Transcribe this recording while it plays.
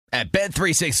At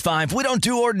Bet365, we don't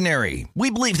do ordinary. We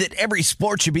believe that every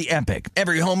sport should be epic.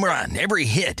 Every home run, every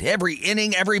hit, every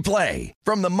inning, every play.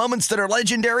 From the moments that are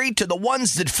legendary to the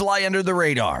ones that fly under the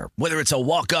radar. Whether it's a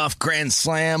walk-off grand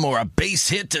slam or a base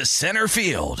hit to center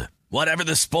field. Whatever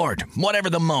the sport, whatever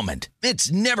the moment.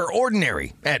 It's never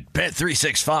ordinary at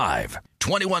Bet365.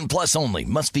 21 plus only.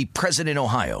 Must be present in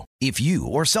Ohio. If you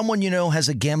or someone you know has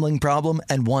a gambling problem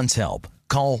and wants help,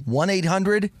 call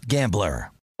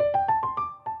 1-800-GAMBLER.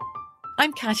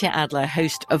 I'm Katya Adler,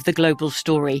 host of The Global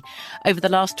Story. Over the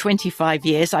last 25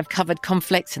 years, I've covered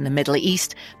conflicts in the Middle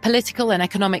East, political and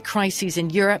economic crises in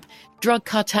Europe, drug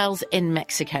cartels in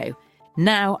Mexico.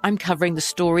 Now I'm covering the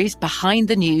stories behind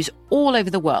the news all over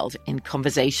the world in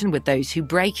conversation with those who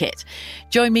break it.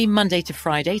 Join me Monday to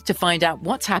Friday to find out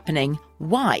what's happening,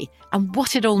 why, and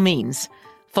what it all means.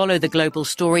 Follow The Global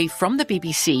Story from the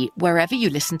BBC wherever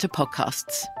you listen to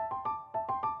podcasts.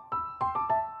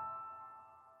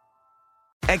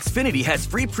 Xfinity has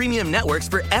free premium networks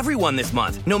for everyone this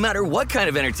month, no matter what kind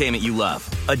of entertainment you love.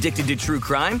 Addicted to true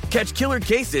crime? Catch killer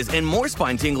cases and more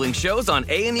spine-tingling shows on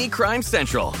A&E Crime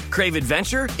Central. Crave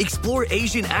adventure? Explore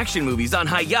Asian action movies on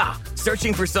Hi-YAH.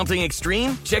 Searching for something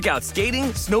extreme? Check out skating,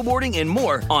 snowboarding, and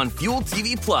more on Fuel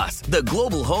TV Plus, the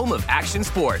global home of action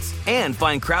sports. And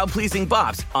find crowd-pleasing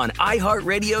bops on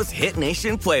iHeartRadio's Hit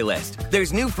Nation playlist.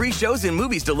 There's new free shows and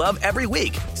movies to love every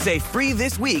week. Say free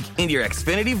this week in your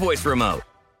Xfinity voice remote.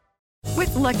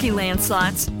 With Lucky Land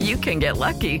Slots, you can get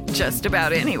lucky just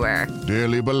about anywhere.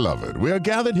 Dearly beloved, we are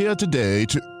gathered here today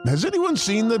to... Has anyone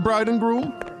seen the bride and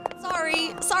groom?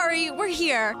 Sorry, we're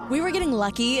here. We were getting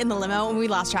lucky in the limo and we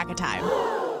lost track of time.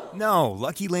 No,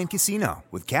 Lucky Land Casino,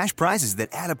 with cash prizes that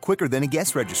add up quicker than a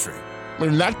guest registry.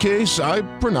 In that case, I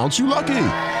pronounce you lucky.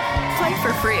 Play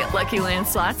for free at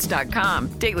LuckyLandSlots.com.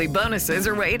 Daily bonuses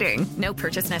are waiting. No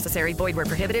purchase necessary. Void where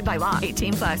prohibited by law.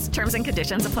 18 plus. Terms and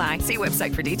conditions apply. See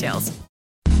website for details.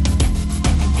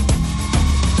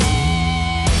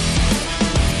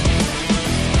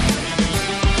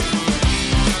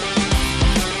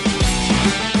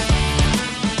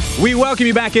 We welcome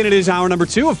you back in. It is hour number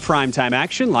 2 of Primetime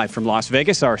Action, live from Las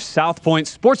Vegas, our South Point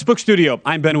Sportsbook studio.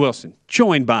 I'm Ben Wilson,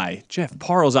 joined by Jeff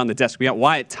Parles on the desk. We got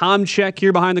Wyatt Tomchek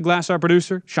here behind the glass, our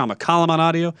producer, Sean McCollum on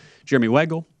audio, Jeremy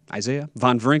Weigel, Isaiah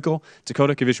Von Vrinkel,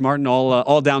 Dakota Kavish-Martin,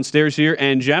 all downstairs here.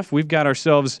 And Jeff, we've got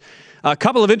ourselves a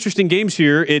couple of interesting games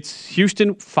here. It's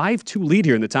Houston 5-2 lead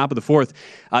here in the top of the fourth.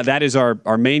 That is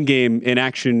our main game in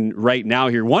action right now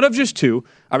here. One of just two.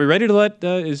 Are we ready to let,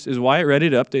 is Wyatt ready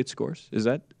to update scores?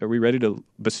 Are we ready to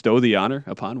bestow the honor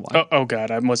upon Wyatt? Oh God,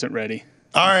 I wasn't ready.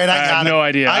 All right, I have no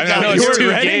idea. I got it. It's 2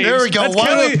 games. There we go.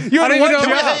 I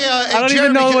don't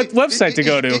even know what website to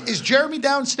go to. Is Jeremy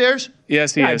downstairs?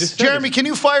 Yes, he is. Jeremy, can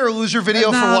you fire a loser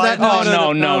video for Wyatt?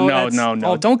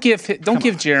 No. Don't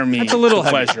give Jeremy that's a little the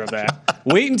pleasure of that.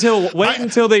 Wait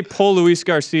until they pull Luis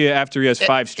Garcia after he has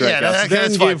 5 strikeouts.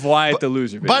 Then give Wyatt the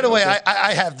loser video. By the way,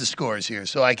 I have the scores here,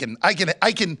 so I can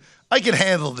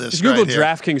handle this. Just Google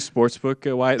DraftKings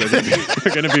Sportsbook, Wyatt.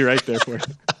 They're going to be right there for you.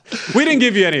 We didn't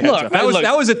give you any heads up.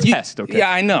 That was a test, okay?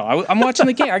 Yeah, I know. I'm watching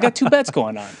the game. I got 2 bets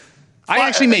going on. I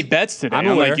actually made bets today,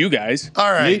 unlike you guys.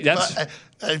 All right.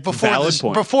 Valid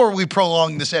point. Before we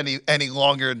prolong this any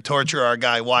longer and torture our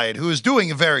guy Wyatt, who is doing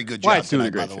a very good job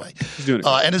tonight, by the way. He's doing it.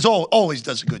 And as always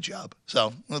does a good job.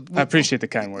 So I appreciate the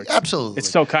kind words. Absolutely. It's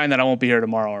so kind that I won't be here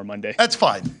tomorrow or Monday. That's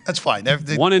fine.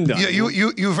 One and done.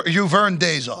 You've earned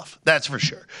days off. That's for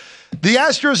sure. The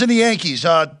Astros and the Yankees.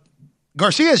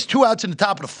 Garcia has 2 outs in the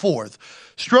top of the fourth.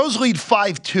 Stros lead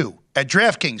 5-2 at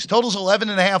DraftKings. Totals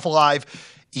 11.5 live.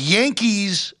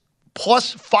 Yankees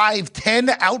plus 510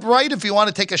 outright if you want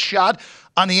to take a shot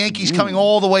on the Yankees coming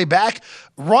all the way back.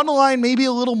 Run line maybe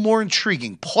a little more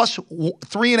intriguing. Plus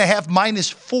 3.5 minus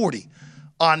 40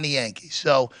 on the Yankees.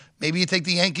 So maybe you take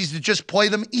the Yankees to just play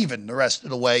them even the rest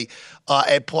of the way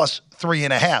at plus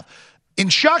 3.5. In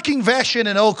shocking fashion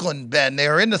in Oakland, Ben, they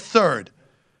are in the third.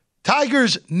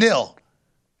 Tigers 0.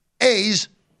 A's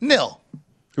 0.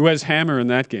 Who has hammer in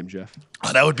that game, Jeff?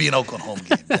 Oh, that would be an Oakland home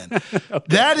game, then. Okay.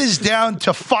 That is down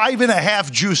to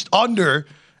 5.5 juiced under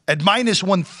at minus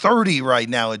 130 right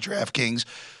now at DraftKings.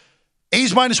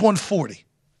 A's minus 140.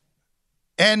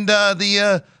 And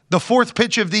the fourth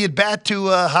pitch of the at-bat to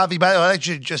Javi Baez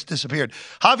actually just disappeared.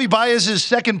 Javi Baez's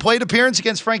second plate appearance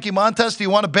against Frankie Montas. Do you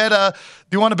want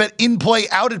to bet in play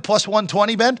out at plus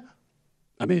 120, Ben?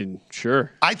 I mean,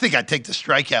 sure. I think I'd take the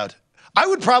strikeout. I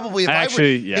would probably, if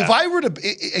I were to,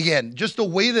 again, just the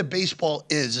way that baseball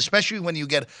is, especially when you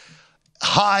get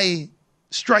high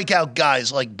strikeout guys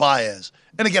like Baez.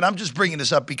 And again, I'm just bringing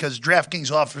this up because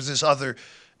DraftKings offers this, other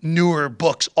newer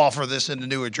books offer this in the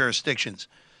newer jurisdictions.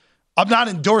 I'm not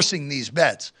endorsing these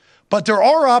bets. But there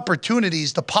are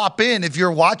opportunities to pop in if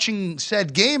you're watching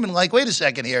said game and like, wait a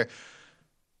second here.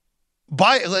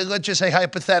 Let's just say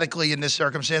hypothetically in this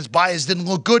circumstance, Baez didn't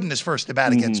look good in his first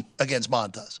at-bat against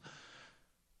Montas.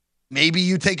 Maybe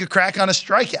you take a crack on a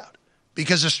strikeout.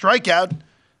 Because a strikeout,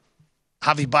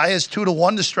 Javi Baez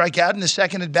 2-1 to strike out in his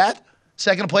second at-bat,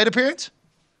 second plate appearance.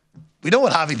 We know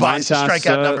what Javi Baez's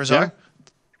strikeout numbers are.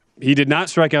 He did not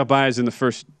strike out Baez in the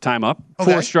first time up.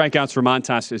 Okay. 4 strikeouts for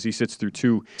Montas as he sits through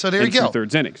 2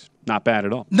 2/3 innings. Not bad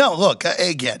at all. No, look,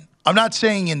 again, I'm not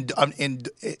saying I'm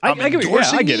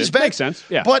endorsing these bets. Makes sense.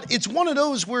 Yeah. But it's one of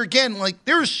those where, again, like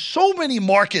there's so many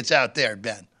markets out there,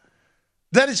 Ben,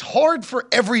 that it's hard for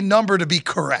every number to be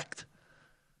correct.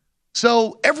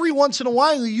 So every once in a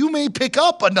while, you may pick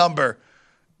up a number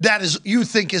that you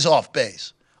think is off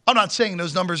base. I'm not saying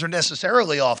those numbers are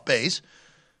necessarily off base,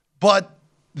 but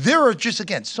there are just,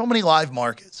 again, so many live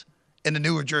markets in the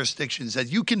newer jurisdictions that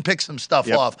you can pick some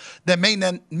stuff off that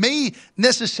may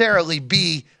necessarily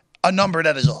be a number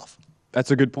that is off. That's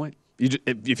a good point.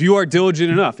 If you are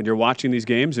diligent enough and you're watching these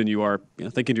games and you are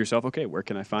thinking to yourself, okay, where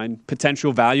can I find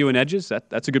potential value and edges?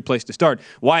 That's a good place to start.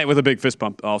 Wyatt with a big fist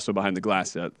bump also behind the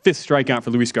glass. 5th strikeout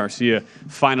for Luis Garcia,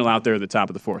 final out there at the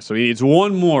top of the 4th. So he needs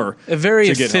one more. A very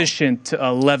efficient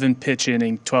 11-pitch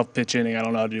inning, 12-pitch inning. I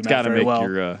don't know how to do math very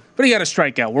well. But he got a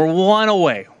strikeout. We're one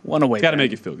away. Got to make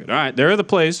you feel good. All right, there are the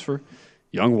plays for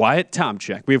young Wyatt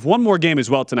Tomchek. We have one more game as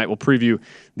well tonight. We'll preview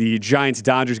the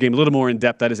Giants-Dodgers game a little more in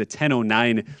depth. That is at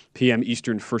 10:09 p.m.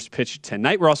 Eastern first pitch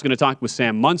tonight. We're also going to talk with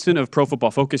Sam Munson of Pro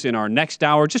Football Focus in our next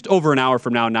hour, just over an hour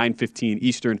from now, 9:15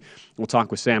 Eastern. We'll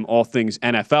talk with Sam all things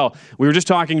NFL. We were just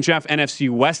talking, Jeff, NFC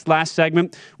West last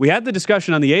segment. We had the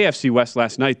discussion on the AFC West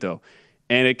last night, though,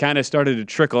 and it kind of started to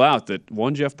trickle out that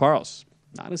one Jeff Parles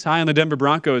not as high on the Denver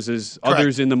Broncos as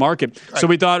others in the market. Correct. So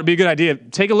we thought it'd be a good idea.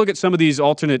 Take a look at some of these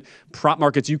alternate prop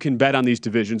markets you can bet on these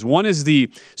divisions. One is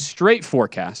the straight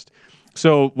forecast.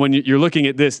 So when you're looking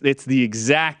at this, it's the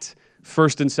exact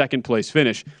first and second place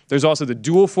finish. There's also the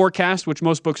dual forecast, which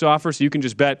most books offer. So you can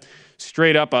just bet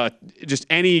straight up just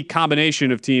any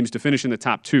combination of teams to finish in the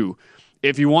top 2.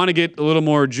 If you want to get a little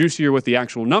more juicier with the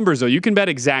actual numbers, though, you can bet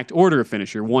exact order of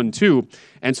finish, your 1, 2.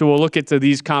 And so we'll look at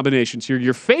these combinations here.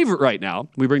 Your favorite right now,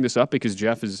 we bring this up because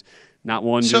Jeff is not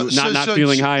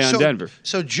feeling high on Denver.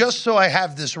 So just so I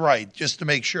have this right, just to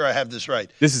make sure I have this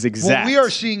right. This is exact. What we are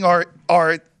seeing are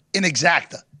in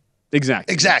exacta.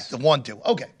 Exact. Exact, yes. 1, 2.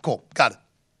 Okay, cool. Got it.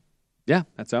 Yeah,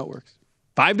 that's how it works.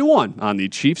 5-1 on the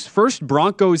Chiefs first,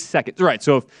 Broncos second. Right,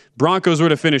 so if Broncos were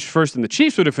to finish first and the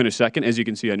Chiefs were to finish second, as you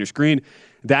can see on your screen,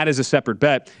 that is a separate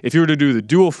bet. If you were to do the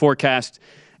dual forecast,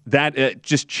 that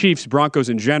just Chiefs, Broncos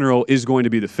in general is going to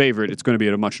be the favorite. It's going to be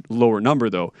at a much lower number,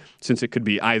 though, since it could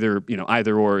be either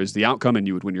or is the outcome and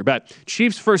you would win your bet.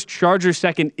 Chiefs first, Chargers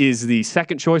second is the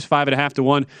second choice,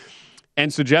 5.5-1.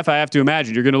 And so, Jeff, I have to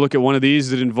imagine you're going to look at one of these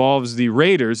that involves the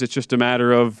Raiders. It's just a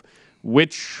matter of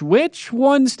which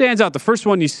one stands out. The first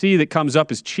one you see that comes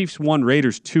up is Chiefs 1,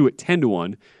 Raiders 2 at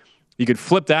 10-1. You could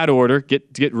flip that order,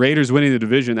 get Raiders winning the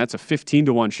division. That's a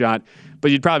 15-1 shot.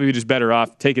 But you'd probably be just better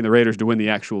off taking the Raiders to win the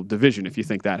actual division if you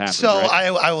think that happens. So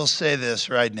right? I will say this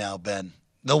right now, Ben.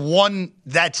 The one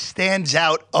that stands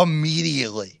out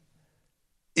immediately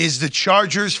is the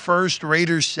Chargers first,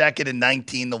 Raiders second, and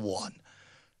 19-1.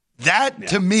 That,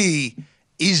 to me,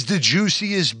 is the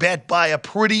juiciest bet by a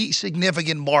pretty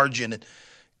significant margin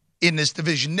in this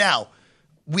division. Now,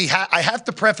 I have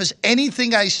to preface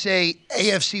anything I say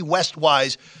AFC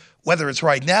West-wise, whether it's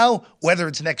right now, whether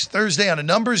it's next Thursday on a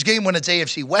numbers game when it's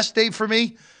AFC West Day for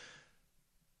me.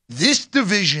 This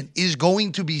division is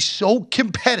going to be so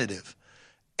competitive,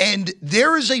 and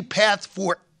there is a path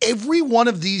for every one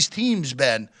of these teams,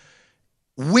 Ben,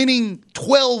 winning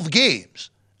 12 games.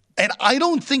 And I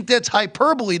don't think that's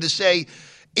hyperbole to say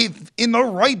if in the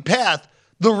right path,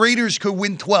 the Raiders could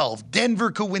win 12.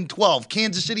 Denver could win 12.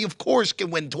 Kansas City, of course, can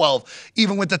win 12,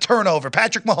 even with the turnover.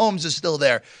 Patrick Mahomes is still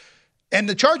there. And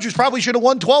the Chargers probably should have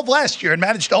won 12 last year and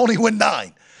managed to only win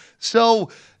 9. So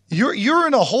you're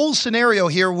in a whole scenario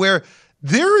here where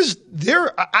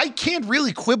I can't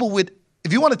really quibble with.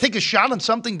 If you want to take a shot on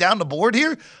something down the board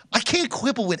here, I can't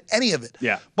quibble with any of it.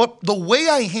 Yeah. But the way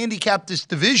I handicap this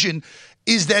division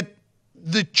is that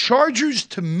the Chargers,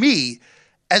 to me,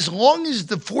 as long as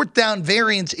the fourth down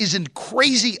variance isn't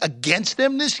crazy against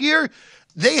them this year,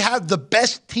 they have the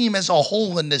best team as a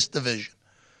whole in this division.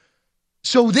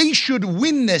 So they should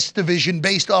win this division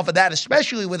based off of that,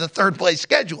 especially with a third-place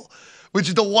schedule, which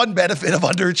is the one benefit of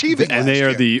underachieving. And they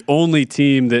are the only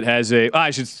team that has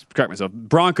I should correct myself.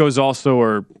 Broncos also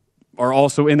are are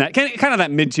also in that kind of that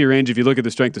mid-tier range if you look at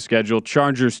the strength of schedule.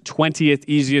 Chargers 20th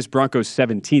easiest, Broncos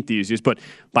 17th easiest. But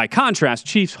by contrast,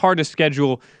 Chiefs hardest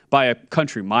schedule by a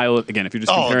country mile. Again, if you're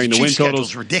just comparing the win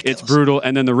totals, it's brutal.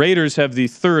 And then the Raiders have the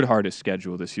third hardest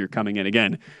schedule this year coming in,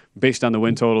 again, based on the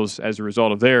win totals as a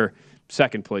result of their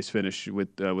second place finish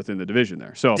within the division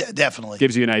there. So definitely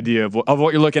gives you an idea of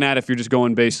what you're looking at if you're just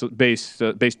going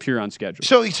based pure on schedule.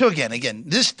 So again,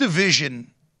 this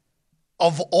division,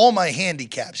 of all my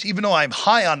handicaps, even though I'm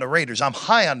high on the Raiders, I'm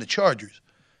high on the Chargers.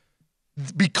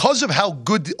 Because of how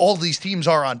good all these teams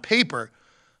are on paper,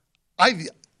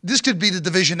 this could be the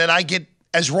division that I get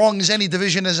as wrong as any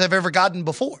division as I've ever gotten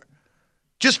before,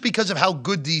 just because of how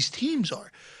good these teams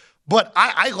are. But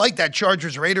I like that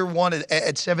Chargers-Raider one at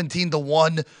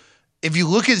 17-1. If you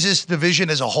look at this division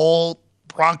as a whole,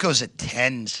 Broncos at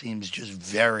 10 seems just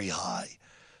very high.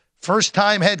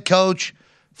 First-time head coach,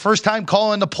 first time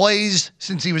calling the plays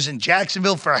since he was in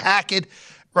Jacksonville for Hackett.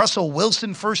 Russell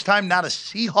Wilson, first time not a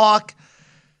Seahawk.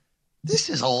 This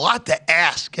is a lot to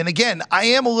ask. And again, I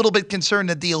am a little bit concerned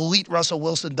that the elite Russell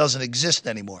Wilson doesn't exist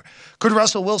anymore. Could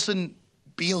Russell Wilson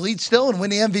be elite still and win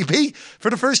the MVP for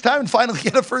the first time and finally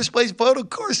get a first-place vote? Of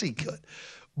course he could.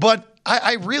 But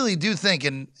I really do think,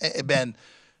 and Ben,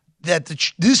 that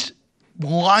this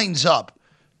lines up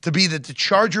to be that the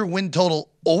Charger win total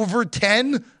over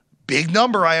 10, big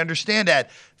number, I understand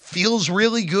that, feels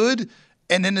really good.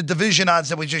 And then the division odds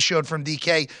that we just showed from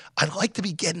DK, I'd like to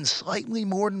be getting slightly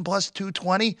more than plus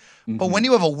 220. Mm-hmm. But when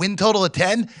you have a win total of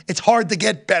 10, it's hard to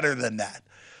get better than that.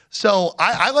 So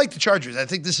I like the Chargers. I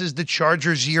think this is the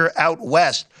Chargers' year out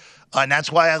west. And that's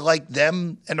why I like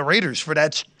them and the Raiders for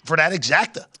that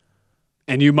exacta.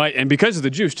 And because of the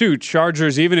juice too,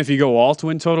 Chargers, even if you go all to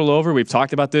win total over, we've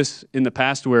talked about this in the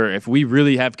past where if we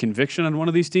really have conviction on one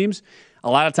of these teams, a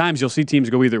lot of times you'll see teams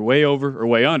go either way over or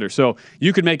way under. So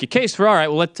you could make a case for, all right,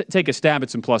 well, let's take a stab at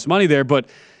some plus money there. But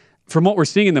from what we're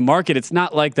seeing in the market, it's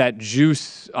not like that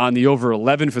juice on the over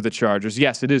 11 for the Chargers.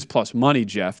 Yes, it is plus money,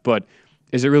 Jeff, but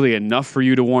is it really enough for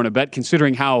you to warrant a bet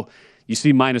considering how you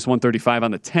see minus 135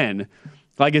 on the 10?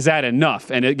 Like, is that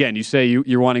enough? And again, you say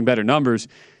you're wanting better numbers.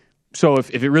 So if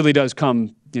it really does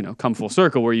come full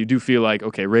circle where you do feel like,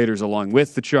 okay, Raiders along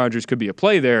with the Chargers could be a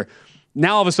play there,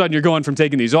 now all of a sudden you're going from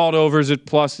taking these alt overs at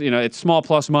plus, it's small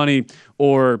plus money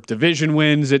or division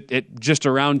wins at just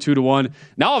around 2-1.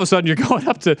 Now all of a sudden you're going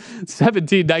up to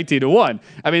 17, 19-1.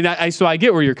 I mean, so I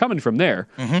get where you're coming from there.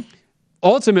 Mm-hmm.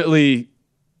 Ultimately,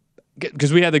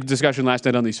 because we had the discussion last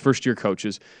night on these first-year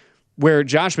coaches, where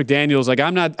Josh McDaniels, like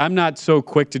I'm not so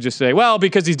quick to just say, well,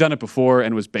 because he's done it before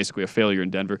and was basically a failure in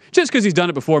Denver. Just because he's done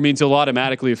it before means he'll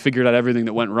automatically have figured out everything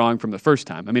that went wrong from the first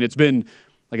time. I mean, it's been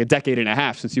like a decade and a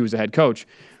half since he was a head coach.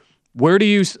 Where do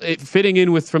you, fitting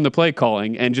in with from the play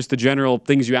calling and just the general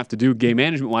things you have to do game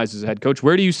management-wise as a head coach,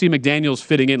 where do you see McDaniels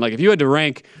fitting in? Like if you had to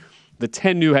rank the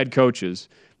 10 new head coaches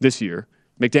this year,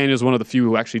 McDaniels is one of the few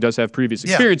who actually does have previous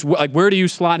experience. Yeah. Like where do you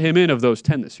slot him in of those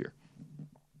 10 this year?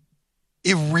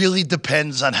 It really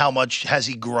depends on how much has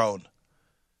he grown.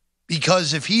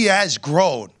 Because if he has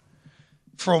grown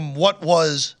from what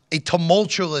was a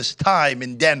tumultuous time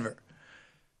in Denver,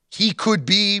 he could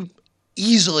be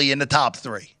easily in the top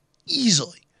 3.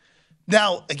 Easily.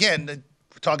 Now, again,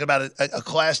 we're talking about a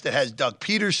class that has Doug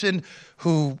Peterson,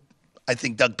 who I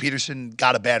think Doug Peterson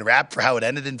got a bad rap for how it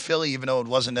ended in Philly, even though it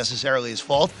wasn't necessarily his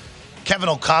fault. Kevin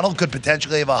O'Connell could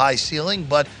potentially have a high ceiling,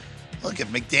 but look, if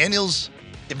McDaniels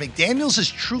has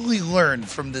truly learned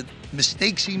from the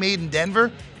mistakes he made in Denver,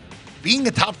 being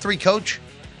a top 3 coach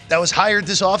that was hired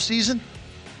this offseason,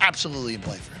 absolutely in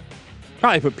play for him.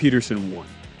 Probably put Peterson 1,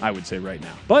 I would say right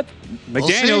now. But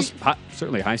McDaniels,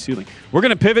 certainly high ceiling. We're going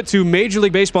to pivot to Major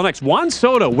League Baseball next. Juan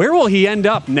Soto, where will he end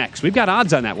up next? We've got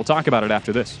odds on that. We'll talk about it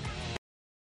after this.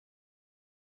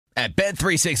 At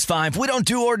Bet365, we don't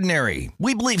do ordinary.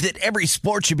 We believe that every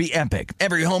sport should be epic.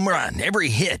 Every home run, every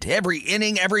hit, every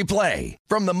inning, every play.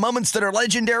 From the moments that are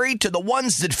legendary to the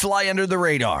ones that fly under the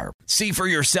radar. See for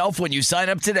yourself when you sign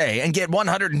up today and get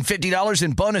 $150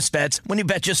 in bonus bets when you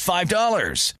bet just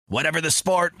 $5. Whatever the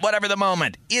sport, whatever the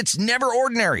moment, it's never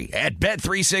ordinary at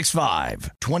Bet365.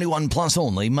 21 plus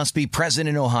only. Must be present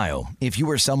in Ohio. If you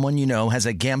or someone you know has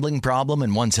a gambling problem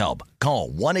and wants help, call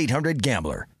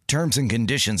 1-800-GAMBLER. Terms and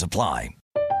conditions apply.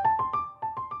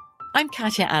 I'm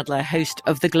Katya Adler, host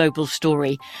of The Global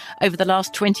Story. Over the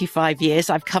last 25 years,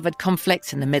 I've covered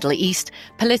conflicts in the Middle East,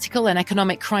 political and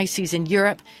economic crises in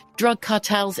Europe, drug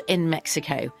cartels in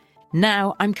Mexico.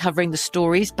 Now I'm covering the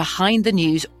stories behind the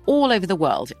news all over the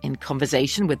world in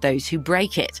conversation with those who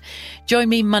break it. Join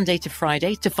me Monday to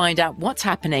Friday to find out what's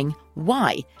happening,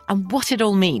 why, and what it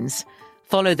all means.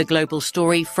 Follow The Global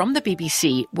Story from the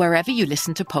BBC wherever you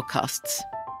listen to podcasts.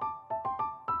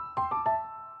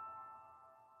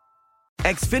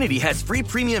 Xfinity has free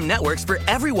premium networks for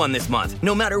everyone this month,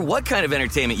 no matter what kind of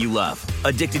entertainment you love.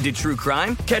 Addicted to true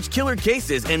crime? Catch killer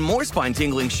cases and more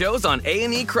spine-tingling shows on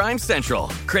A&E Crime Central.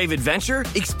 Crave adventure?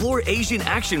 Explore Asian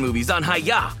action movies on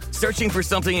Hi-YAH. Searching for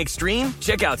something extreme?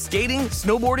 Check out skating,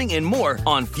 snowboarding, and more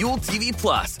on Fuel TV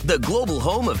Plus, the global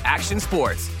home of action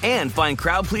sports. And find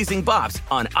crowd-pleasing bops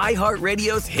on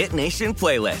iHeartRadio's Hit Nation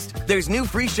playlist. There's new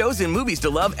free shows and movies to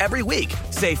love every week.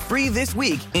 Say free this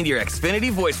week in your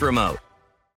Xfinity voice remote.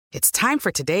 It's time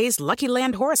for today's Lucky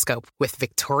Land horoscope with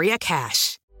Victoria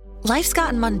Cash. Life's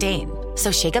gotten mundane,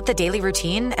 so shake up the daily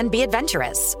routine and be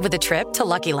adventurous with a trip to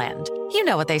Lucky Land. You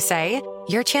know what they say,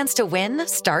 your chance to win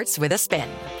starts with a spin.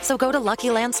 So go to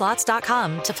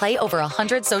LuckyLandSlots.com to play over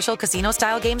 100 social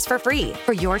casino-style games for free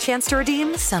for your chance to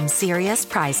redeem some serious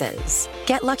prizes.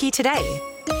 Get lucky today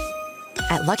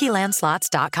at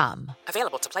LuckyLandSlots.com.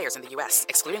 Available to players in the U.S.,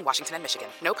 excluding Washington and Michigan.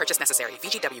 No purchase necessary.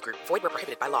 VGW Group. Void where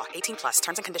prohibited by law. 18 plus.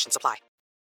 Terms and conditions apply.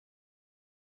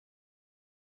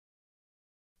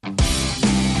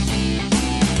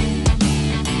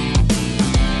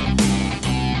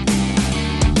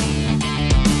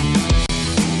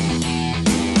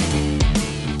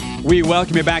 We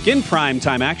welcome you back in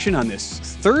primetime action on this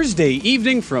Thursday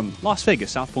evening from Las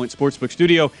Vegas, South Point Sportsbook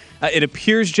Studio. It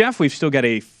appears, Jeff, we've still got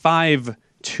a 5-2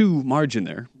 margin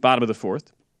there, bottom of the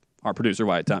fourth. Our producer,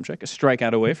 Wyatt Tomczyk, a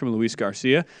strikeout away from Luis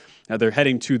Garcia. They're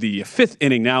heading to the fifth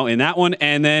inning now in that one.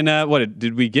 And then,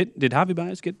 did Javi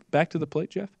Baez get back to the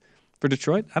plate, Jeff, for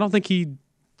Detroit? I don't think he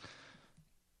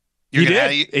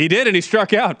did. He did, and he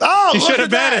struck out. Oh, he should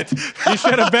have bet it. He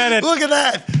should have bet it. Look at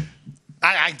that.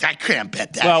 I can't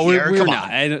bet that. Well, we're not.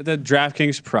 The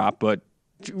DraftKings prop, but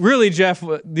really, Jeff,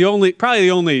 probably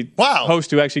the only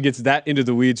host who actually gets that into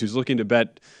the weeds, who's looking to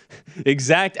bet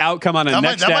exact outcome on a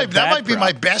next that might be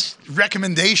my best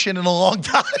recommendation in a long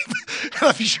time. And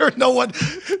I'm sure no one,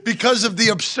 because of the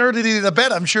absurdity of the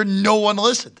bet, I'm sure no one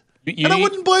listened. I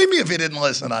wouldn't blame you if you didn't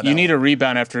listen on that. You need a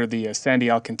rebound after the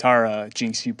Sandy Alcantara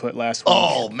jinx you put last week.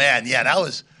 Oh man, yeah, that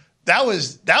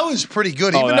was pretty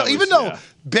good. Even though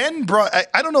Ben brought,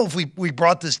 I don't know if we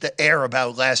brought this to air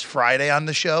about last Friday on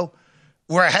the show,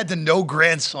 where I had the no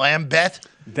Grand Slam bet.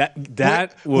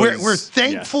 Where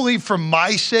thankfully, for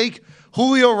my sake,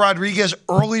 Julio Rodriguez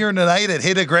earlier in the night had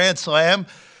hit a Grand Slam,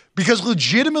 because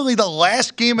legitimately the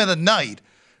last game of the night,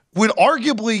 with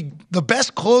arguably the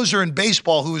best closer in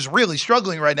baseball, who is really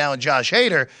struggling right now in Josh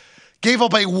Hader, gave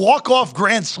up a walk-off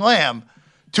Grand Slam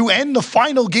to end the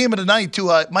final game of the night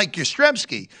to Mike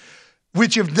Yastrzemski,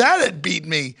 which if that had beat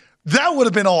me, that would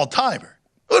have been all-timer.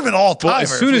 It would have been all-timer. Well,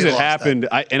 as soon as it happened,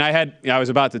 I was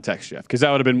about to text Jeff, because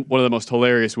that would have been one of the most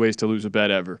hilarious ways to lose a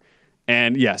bet ever.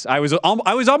 And yes, I was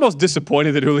almost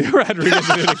disappointed that Julio Rodriguez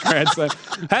did a Grand Slam.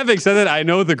 Having said that, I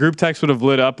know the group text would have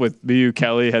lit up with BU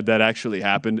Kelly had that actually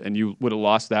happened, and you would have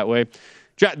lost that way.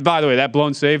 By the way, that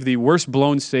blown save, the worst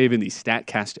blown save in the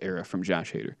StatCast era from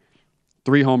Josh Hader.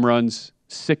 3 home runs,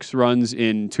 6 runs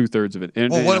in 2/3 of it.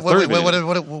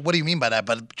 What do you mean by that?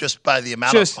 But just by the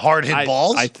amount of hard hit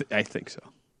balls? I think so.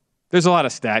 There's a lot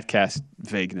of StatCast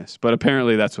vagueness, but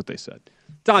apparently that's what they said.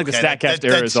 It's not like the StatCast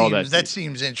era is all that. That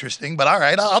seems interesting, but all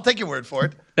right, I'll take your word for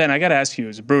it. Ben, I got to ask you,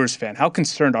 as a Brewers fan, how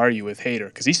concerned are you with Hader?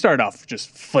 Because he started off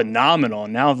just phenomenal,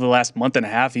 and now the last month and a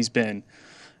half, he's been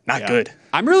not good.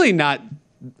 I'm really not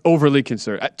overly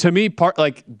concerned. To me,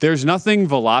 there's nothing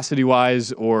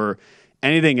velocity-wise or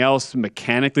anything else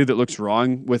mechanically that looks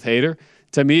wrong with Hader.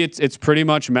 To me, it's pretty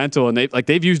much mental, and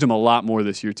they've used him a lot more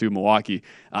this year too. Milwaukee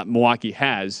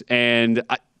has, and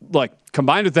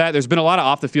combined with that, there's been a lot of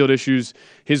off the field issues.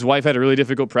 His wife had a really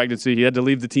difficult pregnancy. He had to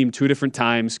leave the team 2 different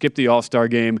times, skip the All-Star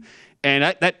game, and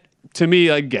that to me,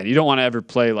 again, you don't want to ever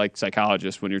play like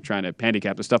psychologist when you're trying to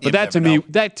handicap the stuff. But that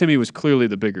to me was clearly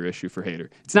the bigger issue for Hader.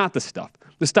 It's not the stuff.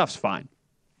 The stuff's fine.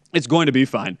 It's going to be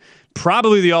fine.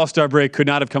 Probably the All-Star break could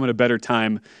not have come at a better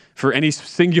time for any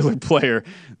singular player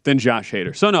than Josh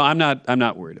Hader. So no, I'm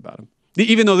not worried about him.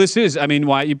 Even though this is,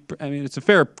 it's a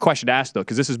fair question to ask though,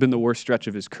 because this has been the worst stretch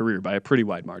of his career by a pretty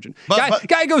wide margin.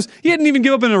 Guy goes, he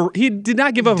did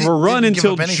not give up a run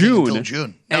until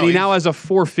June. And he now has a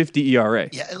 4.50 ERA.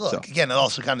 Yeah, look, again, it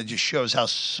also kind of just shows how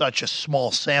such a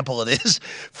small sample it is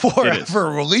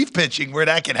for relief pitching, where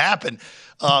that can happen,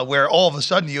 where all of a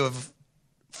sudden you have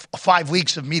 5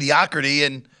 weeks of mediocrity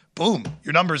and boom,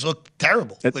 your numbers look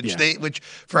terrible. Which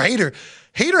for Hader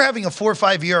having a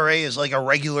 4.5 ERA is like a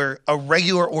regular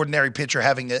ordinary pitcher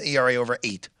having an ERA over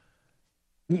 8.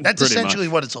 That's essentially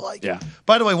what it's like. Yeah.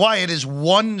 By the way, Wyatt is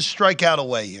 1 strikeout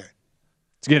away here.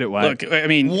 Let's get it, Wyatt. Look, I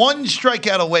mean, one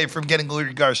strikeout away from getting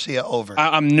Luis Garcia over.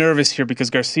 I'm nervous here because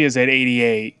Garcia's at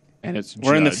 88. And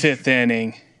we're in the 5th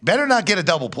inning. Better not get a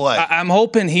double play. I'm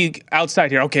hoping he outside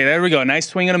here. Okay, there we go. Nice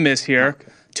swing and a miss here.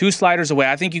 Okay. 2 sliders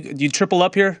away. I think you triple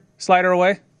up here, slider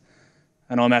away.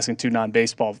 I know I'm asking 2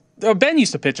 non-baseball. Ben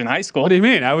used to pitch in high school. What do you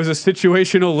mean? I was a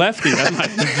situational lefty. That's my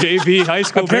JV high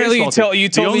school Apparently baseball. You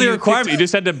told the only requirement, you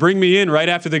just had to bring me in right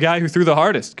after the guy who threw the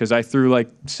hardest because I threw like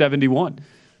 71.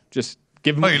 Just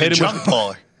give him hit him junk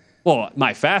baller. Well,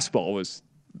 my fastball was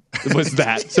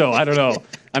that. So I don't know.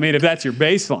 I mean, if that's your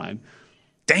baseline.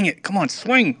 Dang it. Come on,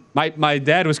 swing. My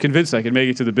dad was convinced I could make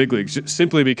it to the big leagues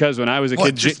simply because when I was a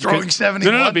kid. Just throwing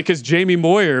 71? No, because Jamie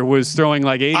Moyer was throwing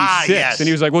like 86. Yes. And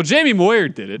he was like, well, Jamie Moyer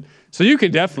did it, so you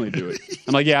can definitely do it.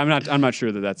 I'm like, yeah, I'm not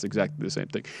sure that that's exactly the same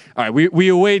thing. All right, we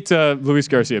await Luis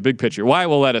Garcia, big pitcher. Wyatt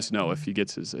will let us know if he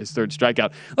gets his 3rd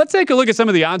strikeout. Let's take a look at some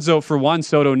of the odds, though, for Juan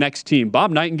Soto next team.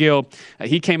 Bob Nightingale,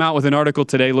 he came out with an article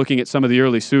today looking at some of the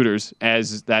early suitors,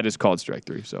 as that is called strike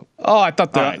 3. So. Oh, I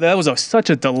thought that was such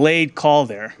a delayed call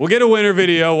there. We'll get a winner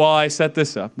video while I set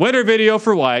this up. Winner video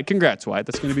for Wyatt. Congrats, Wyatt.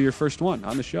 That's going to be your first one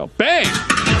on the show. Bang!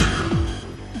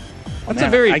 That's a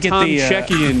very Tom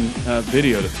Checkian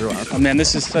video to throw out. Oh, man,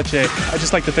 this is such a... I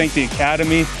just like to thank the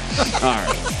Academy. All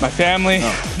right. My family,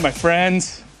 my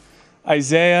friends,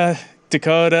 Isaiah,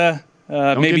 Dakota,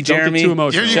 maybe Jeremy,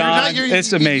 Sean.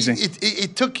 It's amazing.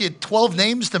 It took you 12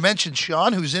 names to mention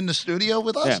Sean, who's in the studio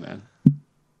with us? Yeah, man.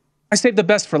 I saved the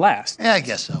best for last. Yeah, I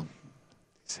guess so.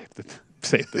 Save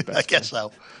the best. I guess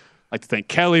so. I'd like to thank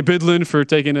Kelly Bidlin for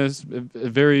taking a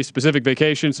very specific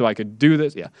vacation so I could do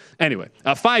this. Yeah. Anyway,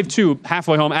 5-2,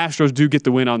 halfway home. Astros do get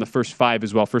the win on the first 5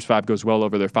 as well. First 5 goes well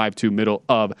over their 5-2 middle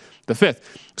of the 5th.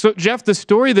 So, Jeff, the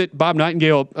story that Bob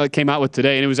Nightingale came out with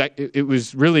today, and it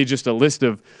was really just a list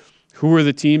of who are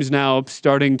the teams now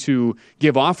starting to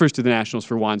give offers to the Nationals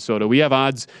for Juan Soto. We have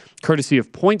odds courtesy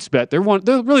of PointsBet. They're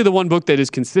really the one book that has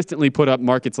consistently put up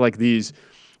markets like these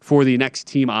for the next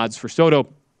team odds for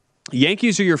Soto.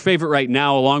 Yankees are your favorite right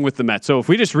now, along with the Mets. So if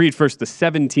we just read first the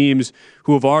 7 teams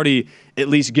who have already at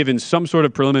least given some sort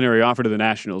of preliminary offer to the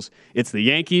Nationals, it's the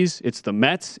Yankees, it's the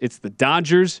Mets, it's the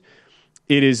Dodgers,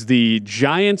 it is the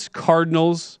Giants,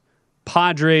 Cardinals,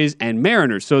 Padres, and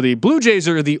Mariners. So the Blue Jays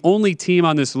are the only team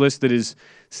on this list that is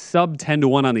sub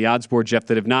 10-1 on the odds board, Jeff,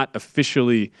 that have not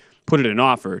officially put it in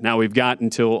offer. Now we've got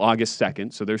until August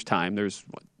 2nd, so there's time. There's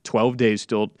 12 days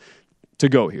still to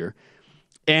go here.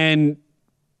 And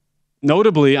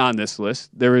notably on this list,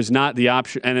 there is not the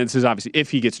option, and this is obviously if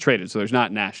he gets traded, so there's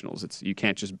not Nationals. You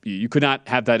could not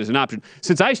have that as an option.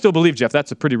 Since I still believe, Jeff,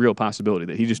 that's a pretty real possibility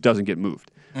that he just doesn't get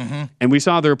moved. Mm-hmm. And we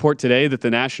saw the report today that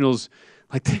the Nationals,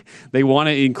 they want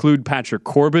to include Patrick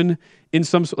Corbin in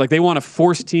some, they want to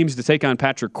force teams to take on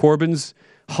Patrick Corbin's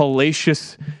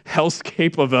hellacious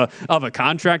hellscape of a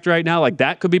contract right now.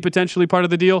 That could be potentially part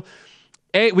of the deal.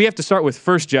 We have to start with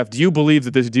first, Jeff, do you believe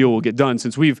that this deal will get done?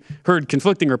 Since we've heard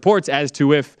conflicting reports as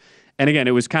to if, and again,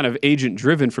 it was kind of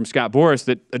agent-driven from Scott Boras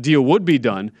that a deal would be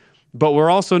done, but we're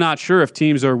also not sure if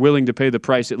teams are willing to pay the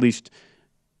price at least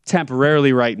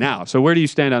temporarily right now. So where do you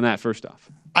stand on that, first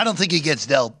off? I don't think he gets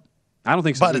dealt I don't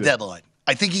think so by the deadline.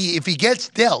 I think if he gets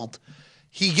dealt,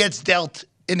 he gets dealt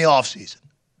in the offseason.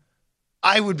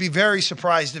 I would be very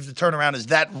surprised if the turnaround is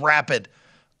that rapid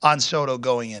on Soto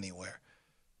going anywhere.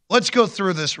 Let's go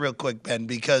through this real quick, Ben,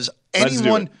 because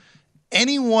anyone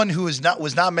who was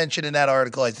not mentioned in that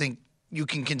article, I think you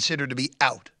can consider to be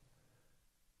out.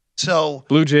 So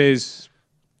Blue Jays,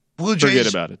 forget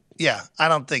about it. Yeah, I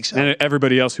don't think so. And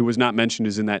everybody else who was not mentioned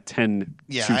is in that 10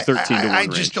 to 13 to 1 I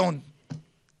range. just don't.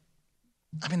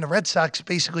 I mean, the Red Sox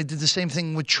basically did the same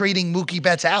thing with trading Mookie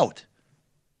Betts out.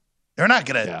 They're not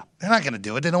gonna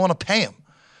do it. They don't want to pay him.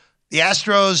 The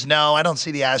Astros, no, I don't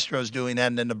see the Astros doing that,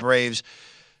 and then the Braves.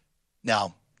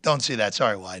 No, don't see that.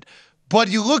 Sorry, Wide. But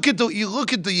you look at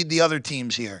the other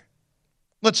teams here.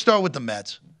 Let's start with the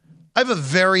Mets. I have a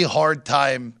very hard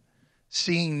time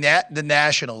seeing the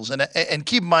Nationals, and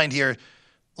keep in mind here,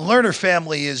 Lerner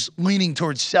family is leaning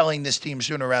towards selling this team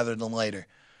sooner rather than later.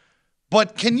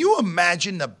 But can you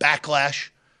imagine the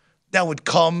backlash that would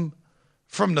come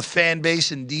from the fan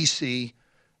base in D.C.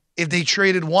 if they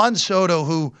traded Juan Soto,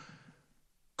 who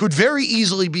could very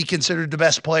easily be considered the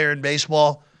best player in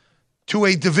baseball, to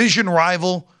a division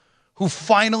rival who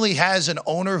finally has an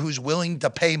owner who's willing to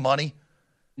pay money?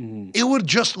 It would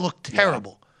just look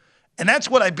terrible. Yeah. And that's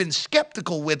what I've been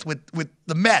skeptical with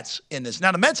the Mets in this.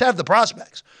 Now, the Mets have the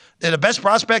prospects. They're the best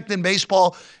prospect in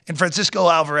baseball in Francisco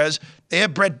Alvarez. They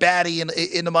have Brett Batty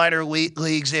in the minor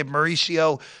leagues. They have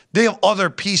Mauricio. They have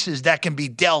other pieces that can be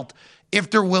dealt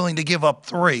if they're willing to give up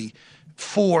 3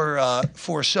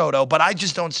 for Soto, but I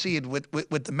just don't see it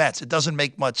with the Mets. It doesn't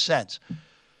make much sense.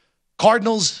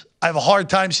 Cardinals, I have a hard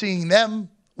time seeing them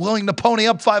willing to pony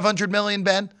up $500 million,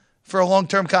 Ben, for a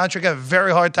long-term contract. I have a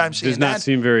very hard time seeing that. Does not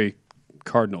seem very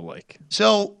Cardinal-like.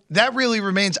 So that really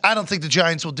remains. I don't think the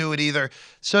Giants will do it either.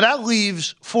 So that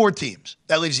leaves 4 teams.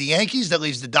 That leaves the Yankees, that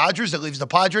leaves the Dodgers, that leaves the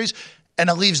Padres, and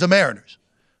that leaves the Mariners.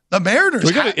 The Mariners. I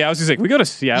was going to say, can we go to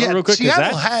Seattle real quick?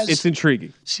 Seattle it's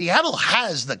intriguing. Seattle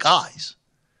has the guys.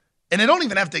 And they don't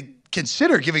even have to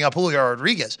consider giving up Julio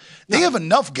Rodriguez. They have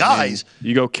enough guys.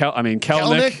 You go,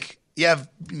 Kelenic. You have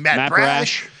Matt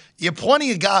Brash. You have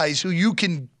plenty of guys who you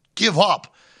can give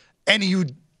up. And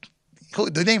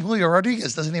the name Julio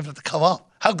Rodriguez doesn't even have to come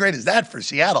up. How great is that for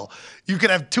Seattle? You could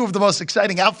have 2 of the most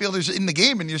exciting outfielders in the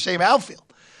game in your same outfield.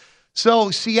 So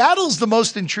Seattle's the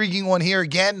most intriguing one here.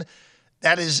 Again,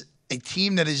 that is a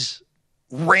team that is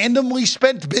randomly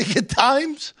spent big at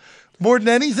times, more than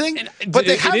anything. But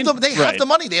they have the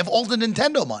money. They have all the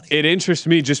Nintendo money. It interests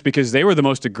me just because they were the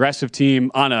most aggressive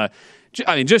team on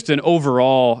just an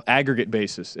overall aggregate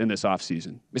basis in this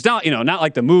offseason. It's not, not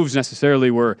like the moves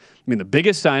necessarily were, the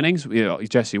biggest signings,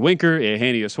 Jesse Winker,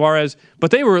 Eugenio Suarez,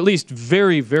 but they were at least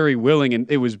very, very willing,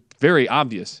 and it was very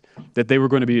obvious that they were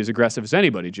going to be as aggressive as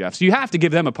anybody, Jeff. So you have to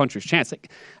give them a puncher's chance. Again,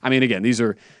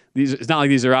 it's not like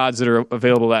these are odds that are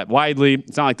available that widely.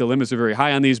 It's not like the limits are very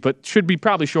high on these, but should be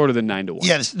probably shorter than 9-1.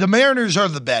 Yes, the Mariners are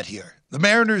the bet here. The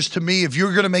Mariners, to me, if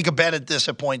you're going to make a bet at this,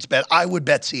 a points bet, I would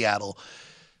bet Seattle.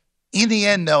 In the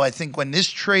end, though, I think when this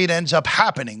trade ends up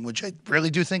happening, which I really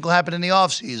do think will happen in the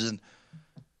offseason,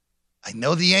 I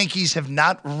know the Yankees have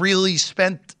not really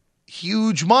spent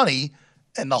huge money,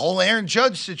 and the whole Aaron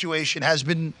Judge situation has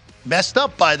been messed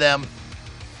up by them.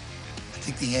 I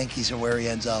think the Yankees are where he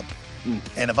ends up.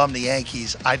 And if I'm the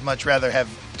Yankees, I'd much rather have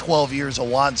 12 years of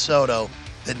Juan Soto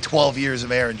than 12 years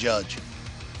of Aaron Judge.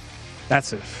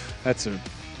 That's a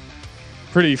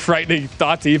pretty frightening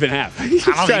thought to even have.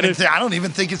 I don't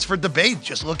even think it's for debate.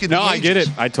 Just look at the ages. I get it.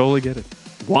 I totally get it.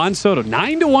 Juan Soto,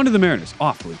 9-1 to the Mariners.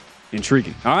 Awfully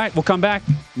intriguing. All right, we'll come back.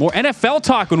 More NFL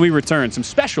talk when we return. Some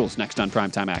specials next on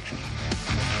Primetime Action.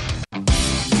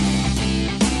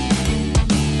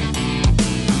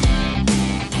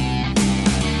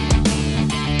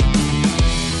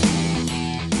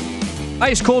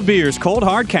 Ice cold beers, cold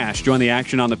hard cash. Join the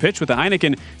action on the pitch with the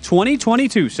Heineken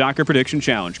 2022 Soccer Prediction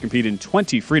Challenge. Compete in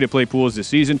 20 free-to-play pools this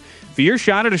season for your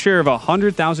shot at a share of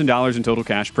 $100,000 in total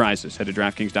cash prizes. Head to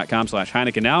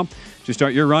DraftKings.com/Heineken now to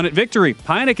start your run at victory.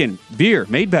 Heineken, beer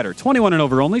made better. 21 and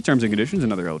over only. Terms and conditions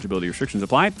and other eligibility restrictions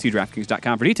apply. See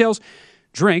DraftKings.com for details.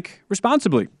 Drink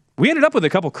responsibly. We ended up with a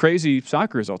couple crazy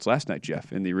soccer results last night,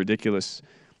 Jeff, in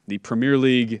the Premier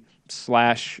League /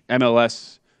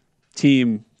 MLS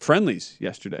team friendlies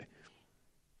yesterday.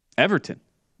 Everton,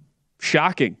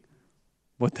 shocking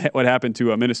what happened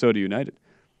to Minnesota United.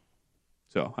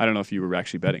 So I don't know if you were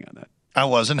actually betting on that. I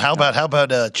wasn't. How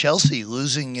about Chelsea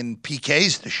losing in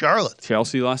PKs to Charlotte?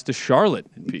 Chelsea lost to Charlotte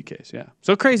in PKs. Yeah.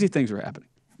 So crazy things were happening.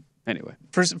 Anyway,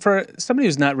 for somebody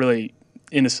who's not really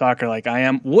into soccer like I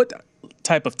am, what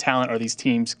type of talent are these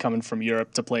teams coming from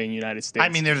Europe to play in the United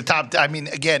States? They're the top.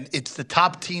 Again, it's the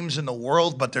top teams in the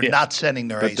world, but they're not sending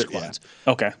their A squads.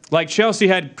 Yeah. Okay. Like Chelsea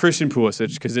had Christian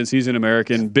Pulisic because he's an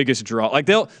American, biggest draw. Like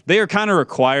they are kind of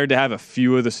required to have a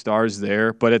few of the stars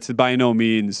there, but it's by no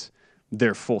means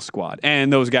their full squad.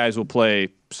 And those guys will play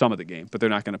some of the game, but they're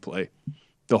not going to play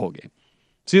the whole game.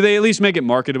 So they at least make it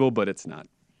marketable, but it's not,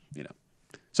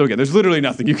 So again, there's literally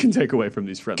nothing you can take away from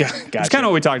these friendlies. Gotcha. It's kind of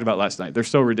what we talked about last night. They're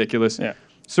so ridiculous. Yeah.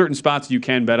 Certain spots you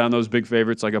can bet on those big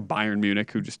favorites, like a Bayern Munich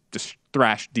who just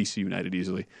thrashed DC United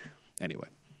easily. Anyway,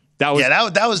 that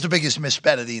was the biggest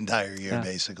misbet of the entire year,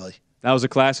 basically. That was a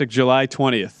classic July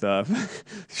 20th.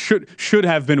 Should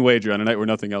have been wagered on a night where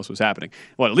nothing else was happening.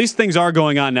 Well, at least things are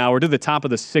going on now. We're to the top of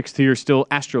the 6th here. Still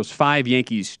Astros 5,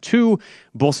 Yankees 2.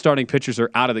 Both starting pitchers are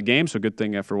out of the game, so good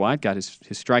thing for Wyatt. Got his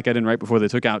strikeout in right before they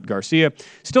took out Garcia.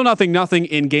 Still nothing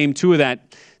in Game 2 of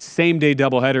that same-day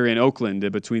doubleheader in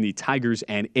Oakland between the Tigers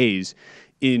and A's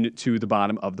into the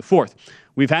bottom of the 4th.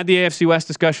 We've had the AFC West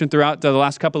discussion throughout the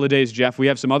last couple of days, Jeff. We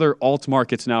have some other alt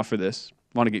markets now for this.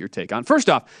 Want to get your take on. First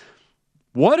off,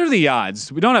 what are the odds?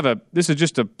 We don't have this is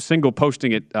just a single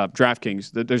posting at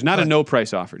DraftKings. There's not a no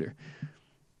price offered here.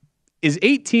 Is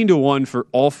 18-1 for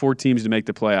all 4 teams to make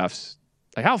the playoffs?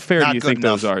 Like, how fair do you think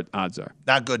those odds are?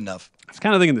 Not good enough. I was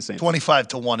kind of thinking the same.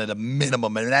 25-1 at a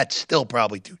minimum, and that's still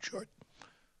probably too short.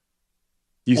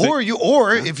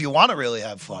 Or if you want to really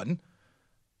have fun,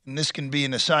 and this can be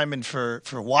an assignment for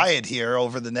Wyatt here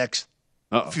over the next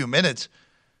few minutes,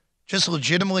 just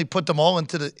legitimately put them all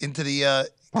into the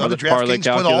go to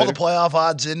DraftKings, put all the playoff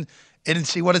odds in, and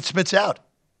see what it spits out.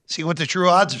 See what the true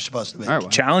odds are supposed to be. All right, well.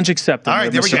 Challenge accepted. All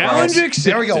right, there we go. Challenge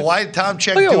accepted. There we go. Wyatt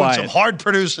Tomchek doing some hard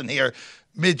producing here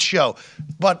mid-show.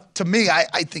 But to me,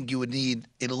 I think you would need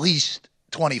at least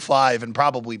 25 and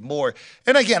probably more.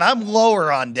 And again, I'm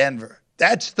lower on Denver.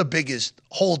 That's the biggest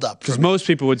holdup. Because most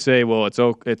people would say, well, it's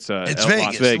Vegas. Las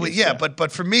Vegas. Yeah,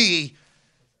 but for me,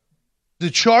 the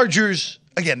Chargers,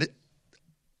 again,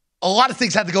 a lot of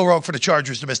things had to go wrong for the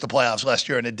Chargers to miss the playoffs last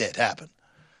year, and it did happen.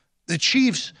 The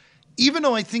Chiefs, even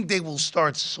though I think they will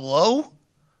start slow,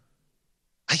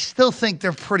 I still think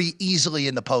they're pretty easily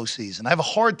in the postseason. I have a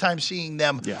hard time seeing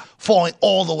them falling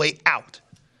all the way out.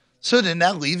 So then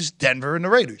that leaves Denver and the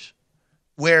Raiders,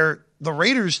 where the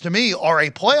Raiders, to me, are a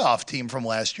playoff team from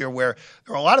last year, where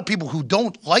there are a lot of people who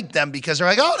don't like them because they're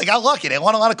like, oh, they got lucky. They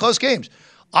won a lot of close games.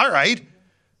 All right.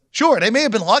 Sure, they may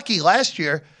have been lucky last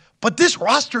year, but this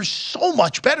roster is so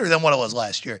much better than what it was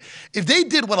last year. If they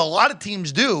did what a lot of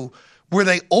teams do, where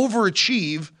they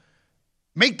overachieve,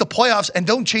 make the playoffs, and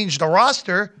don't change the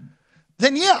roster,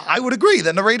 then yeah, I would agree.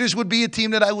 Then the Raiders would be a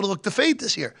team that I would look to fade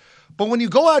this year. But when you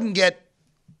go out and get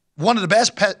one of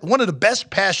the best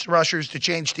pass rushers to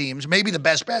change teams, maybe the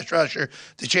best pass rusher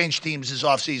to change teams this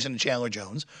offseason, Chandler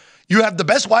Jones. You have the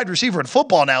best wide receiver in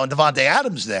football now in Devontae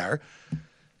Adams there.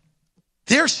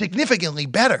 They're significantly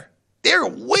better. They're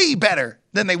way better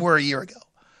than they were a year ago.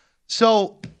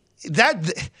 So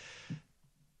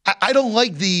I don't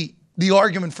like the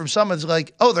argument from someone's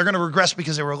like, oh, they're going to regress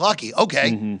because they were lucky.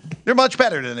 Okay, They're much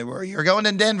better than they were a year ago. And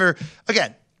then Denver,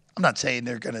 again, I'm not saying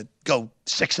they're going to go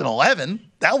 6-11.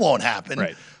 That won't happen.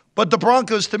 Right. But the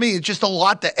Broncos, to me, it's just a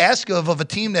lot to ask of a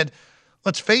team that,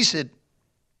 let's face it,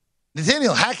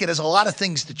 Nathaniel Hackett has a lot of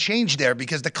things to change there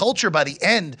because the culture by the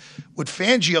end with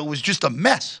Fangio was just a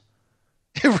mess.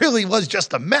 It really was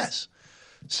just a mess.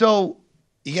 So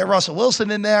you get Russell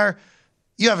Wilson in there.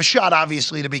 You have a shot,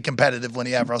 obviously, to be competitive when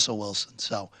you have Russell Wilson.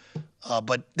 So,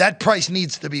 but that price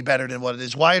needs to be better than what it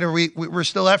is. Wyatt, we're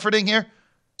still efforting here?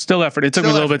 Still effort. It took me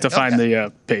a little bit to find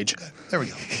the page. Okay. There we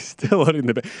go. Still loading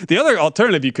the page. The other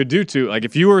alternative you could do, too, like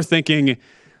if you were thinking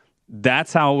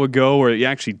that's how it would go, or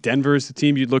actually Denver is the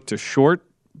team you'd look to short,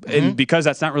 and because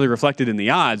that's not really reflected in the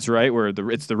odds, right, where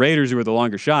it's the Raiders who are the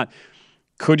longer shot,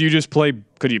 could you play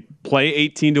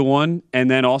 18-1 and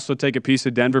then also take a piece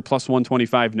of Denver plus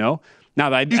 125 no?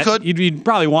 Now, you'd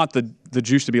probably want the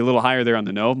juice to be a little higher there on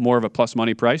the no, more of a plus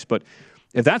money price. But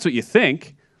if that's what you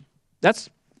think, that's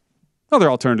another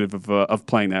alternative of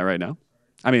playing that right now.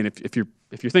 I mean, if you're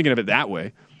thinking of it that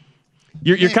way,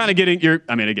 you're kind of getting you're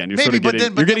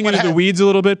getting into the weeds a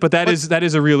little bit. But that is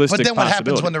a realistic. But then what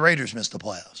possibility. happens when the Raiders miss the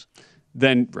playoffs?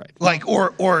 Then right, like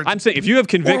or I'm saying if you have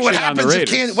conviction on the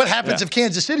Raiders, what happens if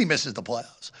Kansas City misses the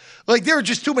playoffs? Like there are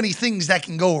just too many things that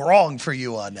can go wrong for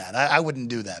you on that. I wouldn't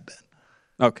do that, Ben.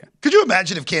 Okay. Could you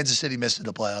imagine if Kansas City missed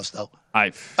the playoffs, though?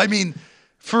 I mean,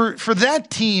 for that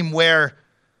team where,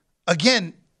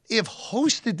 again, if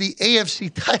hosted the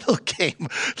AFC title game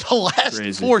the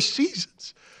last 4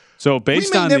 seasons, so we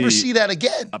may never see that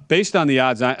again. Based on the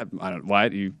odds, I don't know,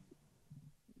 Wyatt, you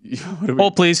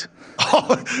hold, please.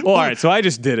 Well, all right, so I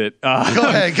just did it. Go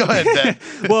ahead, Ben.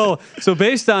 Well, so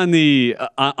based on the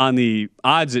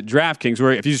odds at DraftKings,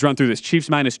 where if you just run through this, Chiefs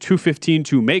minus 215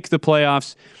 to make the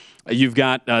playoffs. You've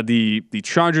got the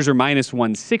Chargers are minus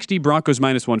 160, Broncos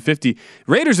minus 150.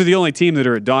 Raiders are the only team that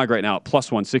are a dog right now at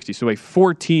plus 160. So a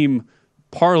 4-team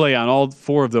parlay on all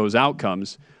 4 of those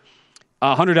outcomes.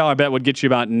 A $100 bet would get you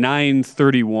about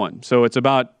 931. So it's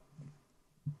about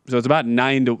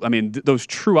 9 to. I mean, those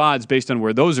true odds based on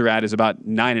where those are at is about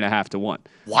 9.5 to 1.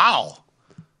 Wow.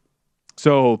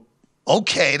 So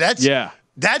okay, that's okay.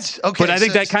 But I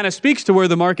think that kind of speaks to where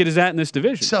the market is at in this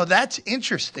division. So that's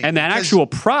interesting. And that actual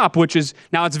prop, which is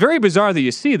now it's very bizarre that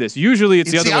you see this. Usually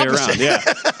it's the other way around. Yeah.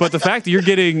 But the fact that you're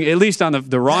getting, at least on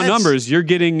the raw numbers, you're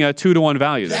getting 2-to-1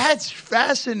 value there. That's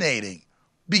fascinating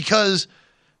because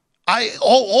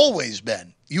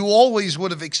you always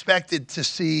would have expected to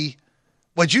see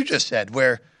what you just said,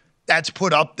 where that's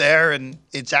put up there and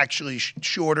it's actually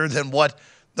shorter than what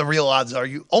the real odds are.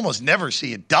 You almost never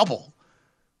see it double.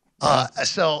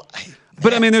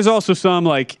 But I mean, there's also some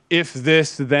like if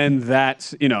this, then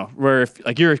that, where if,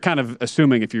 like you're kind of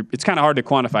assuming it's kind of hard to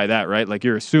quantify that, right? Like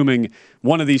you're assuming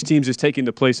one of these teams is taking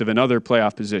the place of another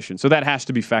playoff position. So that has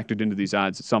to be factored into these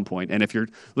odds at some point. And if you're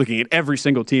looking at every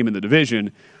single team in the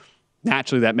division,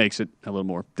 naturally that makes it a little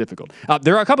more difficult.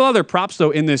 There are a couple other props though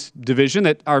in this division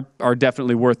that are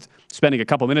definitely worth spending a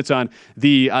couple minutes on.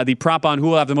 The prop on who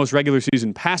will have the most regular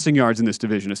season passing yards in this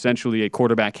division, essentially a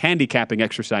quarterback handicapping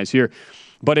exercise here.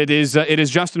 But it is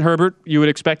Justin Herbert. You would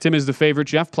expect him as the favorite,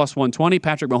 Jeff, plus 120.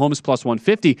 Patrick Mahomes, plus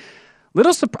 150.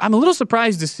 I'm a little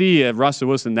surprised to see Russell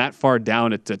Wilson that far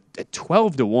down at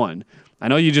 12-1. I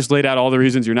know you just laid out all the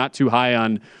reasons you're not too high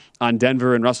on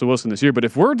Denver and Russell Wilson this year, but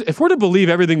if we're to believe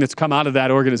everything that's come out of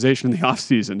that organization in the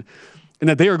offseason, and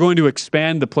that they are going to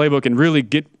expand the playbook and really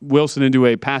get Wilson into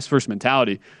a pass-first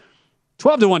mentality,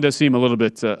 12-1 does seem a little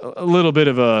bit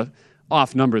of a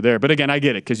off number there. But again, I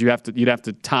get it because you'd have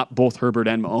to top both Herbert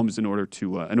and Mahomes in order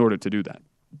to do that.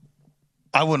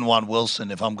 I wouldn't want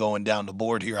Wilson if I'm going down the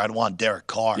board here. I'd want Derek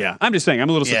Carr. Yeah, I'm just saying I'm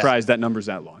a little surprised that number's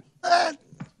that long.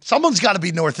 Someone's got to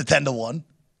be north of 10-1.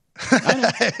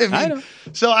 I know.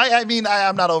 So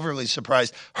I'm not overly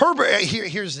surprised. Herbert.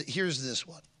 Here's this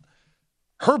one.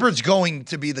 Herbert's going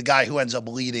to be the guy who ends up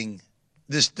leading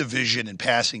this division in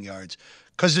passing yards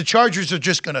because the Chargers are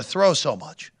just going to throw so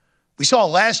much. We saw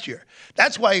last year.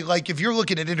 That's why, if you're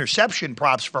looking at interception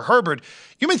props for Herbert,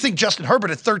 you may think Justin Herbert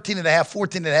at 13.5,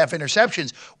 14.5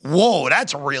 interceptions, whoa,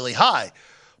 that's really high.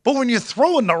 But when you're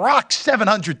throwing the rock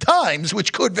 700 times,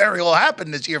 which could very well happen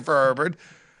this year for Herbert,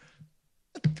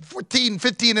 14,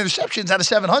 15 interceptions out of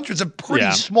 700 is a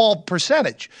pretty small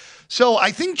percentage. So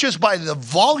I think just by the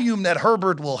volume that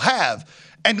Herbert will have,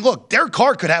 and look, Derek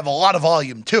Carr could have a lot of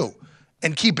volume too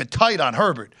and keep it tight on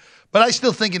Herbert. But I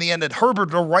still think in the end that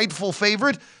Herbert, a rightful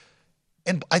favorite,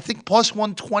 and I think plus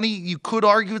 120, you could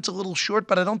argue it's a little short,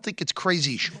 but I don't think it's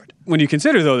crazy short. When you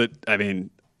consider, though, that,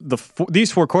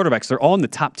 these four quarterbacks, they're all in the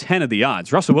top 10 of the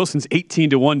odds. Russell Wilson's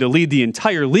 18-1 to lead the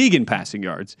entire league in passing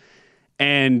yards.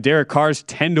 And Derek Carr's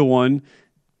 10-1.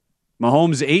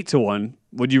 Mahomes 8-1.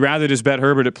 Would you rather just bet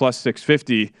Herbert at plus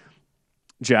 650,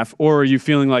 Jeff? Or are you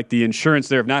feeling like the insurance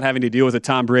there of not having to deal with a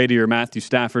Tom Brady or Matthew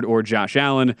Stafford or Josh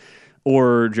Allen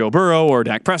or Joe Burrow or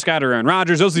Dak Prescott or Aaron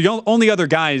Rodgers? Those are the only other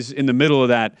guys in the middle of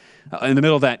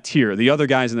that tier. The other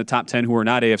guys in the top 10 who are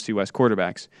not AFC West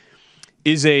quarterbacks.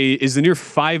 Is the near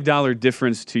 $5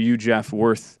 difference to you, Jeff,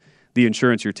 worth the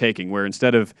insurance you're taking, where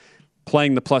instead of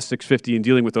playing the plus 650 and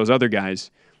dealing with those other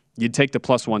guys, you'd take the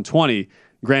plus 120.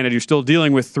 Granted, you're still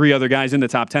dealing with three other guys in the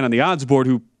top 10 on the odds board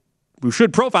who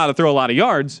should profile to throw a lot of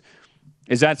yards.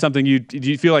 Is that something do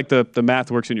you feel like the math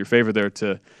works in your favor there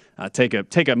to take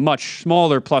a much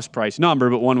smaller plus price number,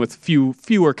 but one with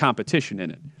fewer competition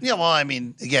in it? Yeah, well,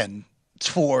 again, it's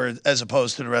 4 as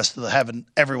opposed to the rest of having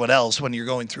everyone else when you're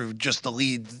going through just the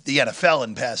NFL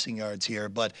in passing yards here.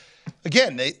 But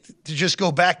again, to just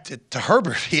go back to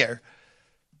Herbert here,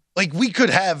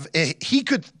 he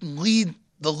could lead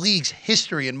the league's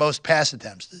history in most pass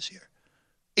attempts this year.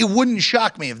 It wouldn't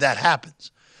shock me if that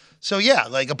happens. So yeah,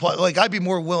 I'd be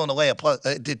more willing to lay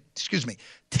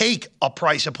take a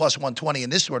price at plus 120 in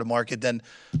this sort of market than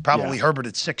probably Herbert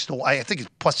at 6-1. I think it's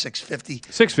plus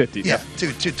 650. 650. Yeah,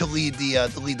 to lead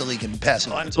the league in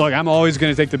passing. Look, I'm always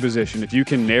going to take the position. If you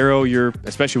can narrow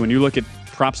especially when you look at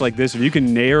props like this, if you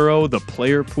can narrow the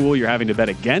player pool you're having to bet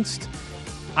against,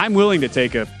 I'm willing to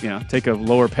take a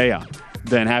lower payout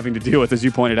than having to deal with, as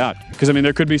you pointed out. Because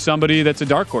there could be somebody that's a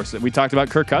dark horse that we talked about,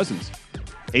 Kirk Cousins.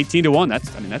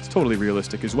 18-1. That's totally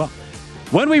realistic as well.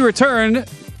 When we return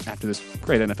after this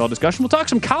great NFL discussion, we'll talk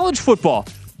some college football.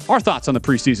 Our thoughts on the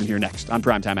preseason here next on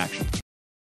Primetime Action.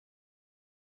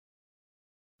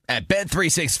 At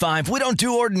Bet365, we don't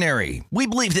do ordinary. We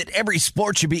believe that every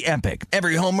sport should be epic.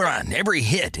 Every home run, every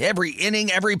hit, every inning,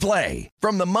 every play.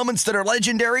 From the moments that are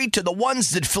legendary to the ones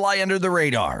that fly under the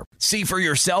radar. See for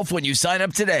yourself when you sign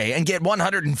up today and get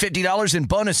 $150 in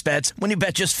bonus bets when you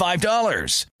bet just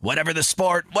 $5. Whatever the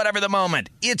sport, whatever the moment,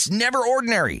 it's never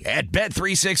ordinary at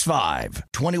Bet365.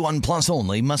 21 plus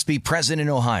only. Must be present in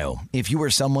Ohio. If you or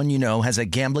someone you know has a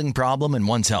gambling problem and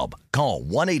wants help, call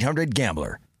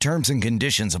 1-800-GAMBLER. Terms and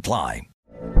conditions apply.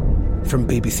 From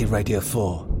BBC Radio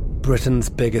 4, Britain's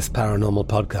biggest paranormal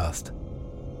podcast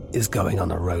is going on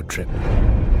a road trip.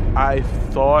 I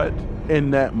thought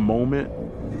in that moment,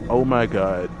 oh my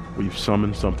God, we've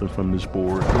summoned something from this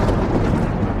board.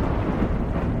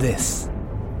 This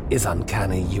is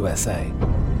Uncanny USA.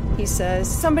 He says,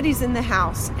 somebody's in the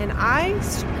house, and I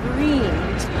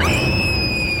screamed.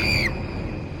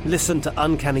 Listen to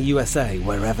Uncanny USA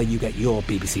wherever you get your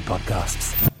BBC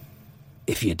podcasts,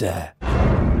 if you dare.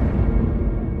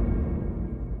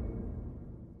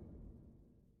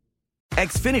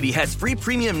 Xfinity has free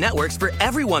premium networks for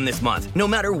everyone this month, no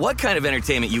matter what kind of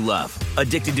entertainment you love.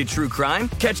 Addicted to true crime?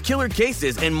 Catch killer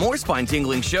cases and more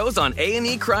spine-tingling shows on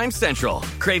A&E Crime Central.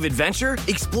 Crave adventure?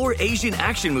 Explore Asian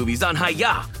action movies on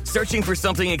Hi-YAH. Searching for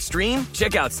something extreme?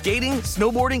 Check out skating,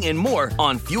 snowboarding, and more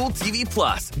on Fuel TV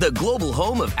Plus, the global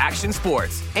home of action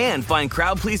sports. And find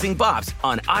crowd-pleasing bops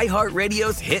on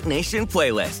iHeartRadio's Hit Nation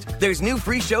playlist. There's new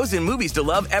free shows and movies to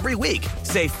love every week.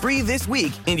 Say free this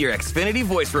week in your Xfinity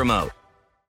voice remote.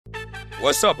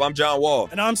 What's up? I'm John Wall.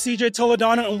 And I'm CJ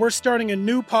Toledano, and we're starting a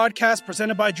new podcast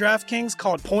presented by DraftKings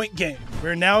called Point Game.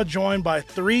 We're now joined by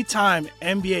 3-time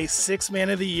NBA Sixth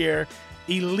Man of the Year,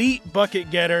 elite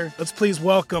bucket getter. Let's please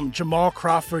welcome Jamal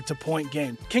Crawford to Point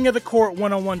Game. King of the Court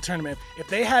one-on-one tournament. If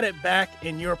they had it back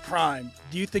in your prime,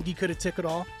 do you think you could have took it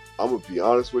all? I'm going to be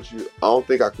honest with you. I don't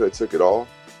think I could have took it all,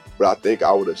 but I think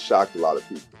I would have shocked a lot of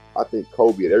people. I think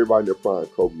Kobe and everybody in their prime,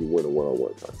 Kobe would win a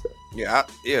one-on-one contest. Yeah,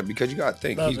 because you got to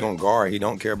think he's going to guard. He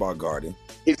don't care about guarding.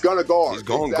 He's going to guard. He's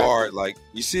going to guard. Like,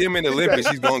 you see him in the Olympics,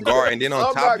 he's going to guard. And then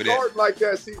on top of that. I'm not guarding like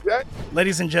that, CJ.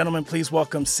 Ladies and gentlemen, please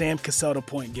welcome Sam Cassell to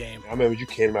Point Game. I remember you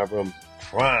came out from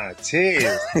prime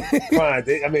 10.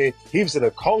 I mean, he was in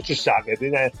a culture shock. And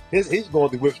then he's going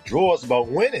through withdrawals about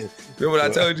winning. Remember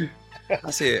what I told you?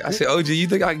 I said, OG, you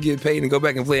think I can get paid and go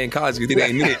back and play in college because it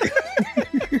ain't it?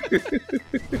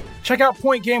 Check out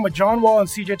Point Game with John Wall and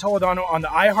CJ Toledano on the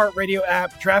iHeartRadio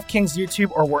app, DraftKings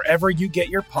YouTube, or wherever you get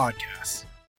your podcasts.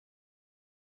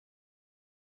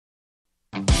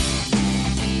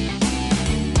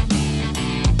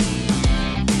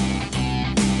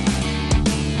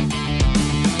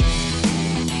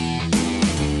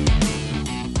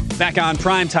 Back on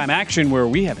primetime action where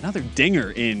we have another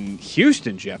dinger in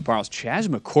Houston, Jeff Parles. Chaz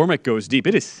McCormick goes deep.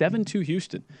 It is 7-2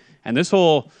 Houston. And this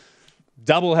whole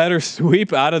doubleheader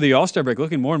sweep out of the All-Star break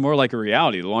looking more and more like a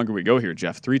reality the longer we go here,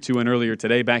 Jeff. 3-2 win earlier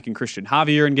today, backing Christian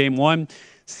Javier in Game 1.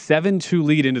 7-2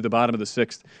 lead into the bottom of the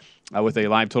sixth with a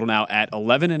live total now at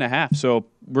 11.5. So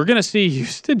we're going to see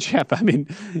Houston, Jeff. I mean,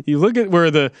 you look at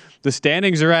where the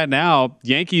standings are at now.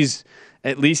 Yankees,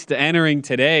 at least entering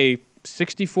today,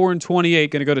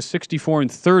 64-28, going to go to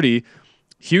 64-30.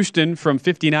 Houston from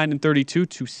 59-32 to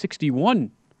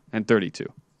 61-32.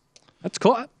 That's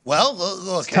cool. Well,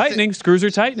 look, tightening. Screws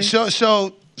are tightening.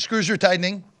 So screws are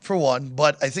tightening for one,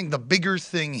 but I think the bigger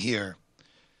thing here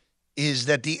is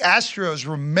that the Astros,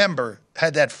 remember,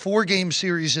 had that 4-game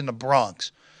series in the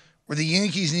Bronx where the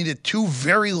Yankees needed 2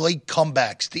 very late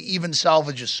comebacks to even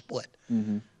salvage a split.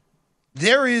 Mm-hmm.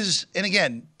 There is, and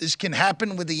again, this can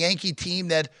happen with the Yankee team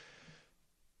that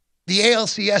the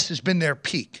ALCS has been their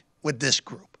peak with this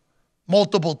group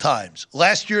multiple times.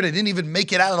 Last year, they didn't even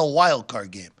make it out of the wild card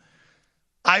game.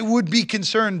 I would be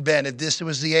concerned, Ben, if this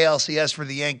was the ALCS for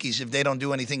the Yankees if they don't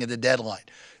do anything at the deadline.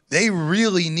 They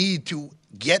really need to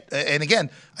get, and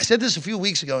again, I said this a few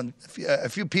weeks ago, and a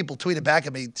few people tweeted back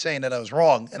at me saying that I was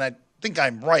wrong, and I think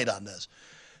I'm right on this.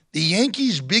 The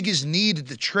Yankees' biggest need at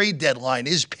the trade deadline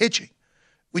is pitching,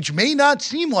 which may not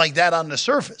seem like that on the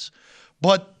surface,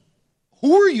 but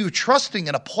who are you trusting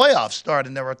in a playoff start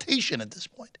in their rotation at this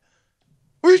point?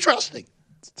 Who are you trusting?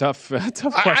 It's a tough question to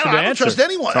answer. I don't trust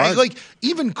anyone. Like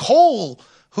even Cole,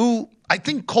 who I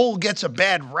think Cole gets a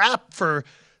bad rap for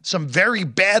some very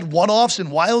bad one-offs in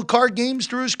wild card games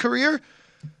through his career.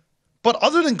 But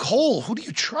other than Cole, who do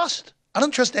you trust? I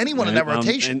don't trust anyone in that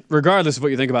rotation. And regardless of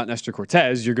what you think about Nestor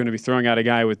Cortez, you're going to be throwing out a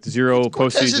guy with zero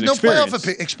postseason no experience.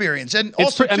 Playoff experience. And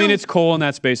it's also, it's Cole, and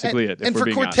that's basically it. And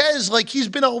for Cortez, like, he's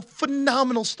been a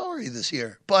phenomenal story this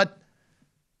year. But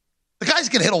the guy's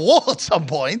going to hit a wall at some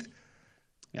point.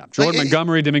 Yeah, Jordan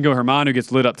Montgomery, Domingo Germán, who gets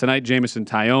lit up tonight, Jameson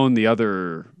Taillon, the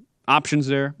other options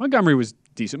there. Montgomery was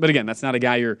decent. But again, that's not a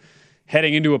guy you're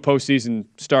heading into a postseason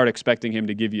start expecting him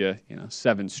to give you,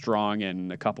 7 strong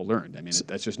and a couple earned. I mean,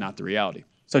 that's just not the reality.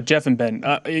 So Jeff and Ben,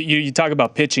 you talk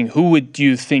about pitching. Who would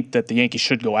you think that the Yankees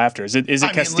should go after? Is it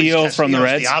Castillo from the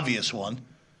Reds? The obvious one.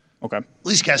 Okay. At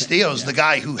least Castillo's the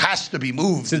guy who has to be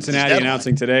moved. Cincinnati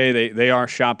announcing today they are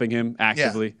shopping him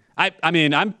actively. Yeah. I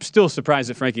mean, I'm still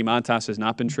surprised that Frankie Montas has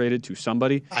not been traded to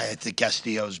somebody. I think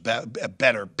Castillo's a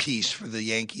better piece for the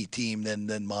Yankee team than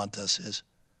Montas is.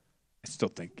 I still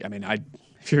think,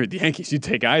 if you're the Yankees, you'd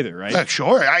take either, right? Yeah,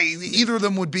 sure. Either of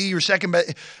them would be your second,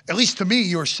 at least to me,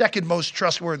 your second most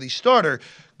trustworthy starter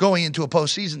going into a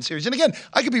postseason series. And again,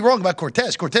 I could be wrong about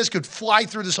Cortez. Cortez could fly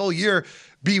through this whole year,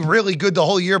 be really good the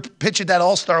whole year, pitch at that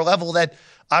all-star level that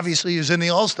obviously is in the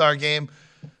all-star game.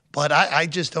 But I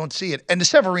just don't see it. And the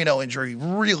Severino injury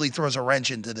really throws a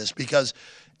wrench into this because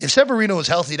if Severino was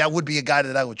healthy, that would be a guy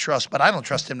that I would trust. But I don't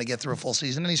trust him to get through a full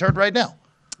season, and he's hurt right now.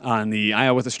 On the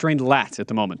IL with a strained lat at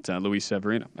the moment, Luis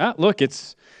Severino. Look,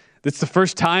 it's the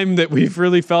first time that we've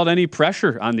really felt any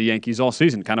pressure on the Yankees all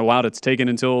season. Kind of wild it's taken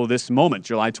until this moment,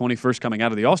 July 21st, coming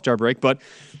out of the All-Star break, but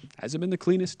hasn't been the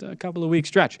cleanest couple of weeks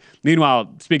stretch.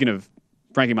 Meanwhile, speaking of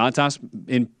Frankie Montas,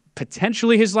 in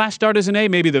potentially his last start as an A,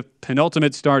 maybe the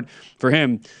penultimate start for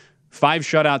him, 5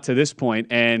 shutout to this point,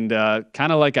 and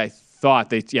kind of like I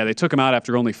thought, they took him out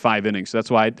after only 5 innings. So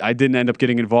that's why I didn't end up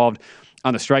getting involved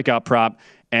on the strikeout prop.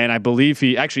 And I believe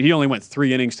he only went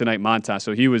 3 innings tonight, Montas.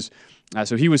 So he was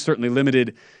certainly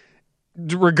limited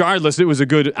regardless, it was a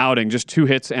good outing. Just 2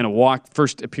 hits and a walk.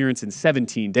 First appearance in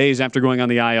 17 days after going on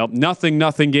the IL.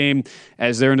 Nothing game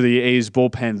as they're into the A's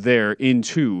bullpen there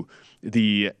into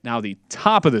the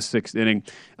top of the 6th inning.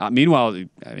 Meanwhile,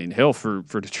 Hill for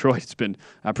Detroit, it's been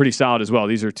pretty solid as well.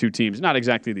 These are 2 teams, not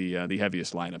exactly the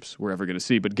heaviest lineups we're ever going to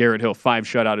see, but Garrett Hill, 5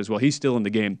 shutout as well. He's still in the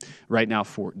game right now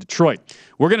for Detroit.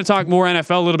 We're going to talk more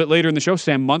NFL a little bit later in the show.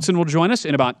 Sam Munson will join us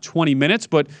in about 20 minutes,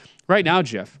 but right now,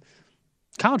 Jeff,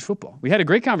 college football. We had a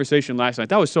great conversation last night.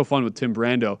 That was so fun with Tim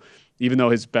Brando, even though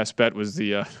his best bet was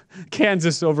the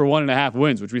Kansas over 1.5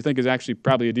 wins, which we think is actually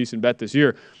probably a decent bet this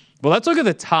year. But let's look at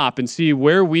the top and see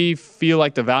where we feel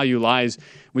like the value lies.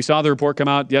 We saw the report come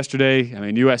out yesterday.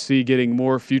 USC getting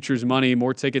more futures money,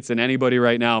 more tickets than anybody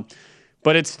right now.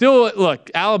 But it's still, look,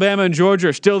 Alabama and Georgia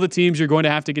are still the teams you're going to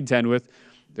have to contend with.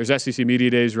 There's SEC Media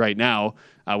Days right now,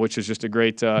 which is just a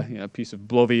great piece of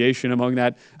bloviation among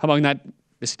that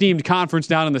esteemed conference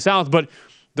down in the South. But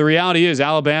the reality is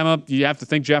Alabama, you have to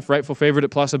think, Jeff, rightful favorite at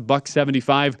plus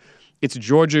 $1.75. It's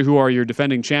Georgia who are your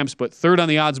defending champs, but third on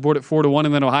the odds board at 4-1,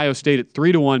 and then Ohio State at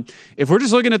 3-1. If we're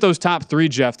just looking at those top 3,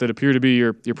 Jeff, that appear to be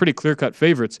your pretty clear-cut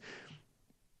favorites,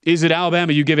 is it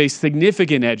Alabama you give a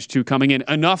significant edge to coming in,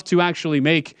 enough to actually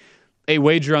make a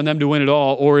wager on them to win it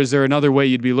all, or is there another way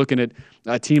you'd be looking at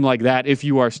a team like that if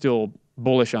you are still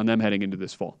bullish on them heading into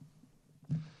this fall?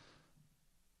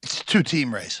 It's a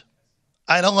 2-team race.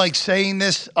 I don't like saying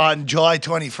this on July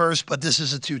 21st, but this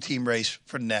is a 2-team race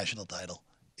for the national title.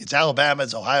 It's Alabama,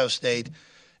 it's Ohio State.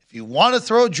 If you want to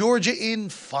throw Georgia in,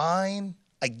 fine,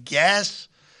 I guess.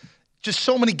 Just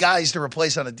so many guys to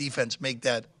replace on the defense make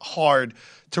that hard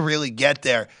to really get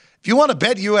there. If you want to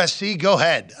bet USC, go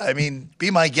ahead. Be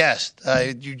my guest.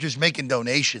 You're just making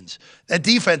donations. That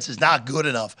defense is not good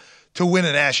enough to win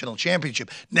a national championship.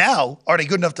 Now, are they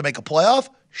good enough to make a playoff?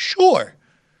 Sure.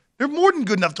 They're more than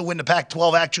good enough to win the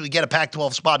Pac-12, actually get a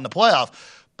Pac-12 spot in the playoff.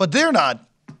 But they're not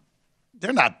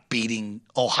beating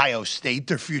Ohio State,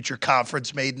 their future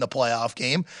conference mate in the playoff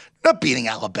game. They're not beating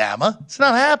Alabama. It's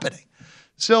not happening.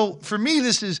 So for me,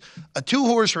 this is a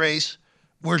 2-horse race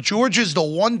where Georgia's the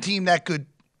one team that could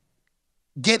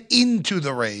get into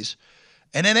the race.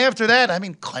 And then after that,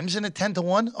 Clemson at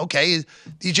 10-1. Okay, is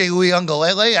DJ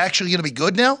Uiagalelei actually going to be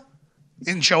good now?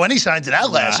 Didn't show any signs of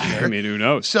that last year. Who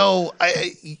knows? So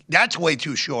that's way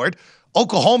too short.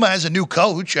 Oklahoma has a new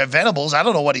coach, Venables. I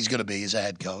don't know what he's going to be as a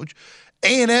head coach.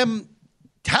 A&M,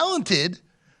 talented,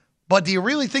 but do you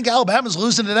really think Alabama's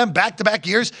losing to them back-to-back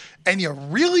years? And you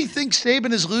really think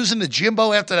Saban is losing to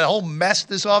Jimbo after that whole mess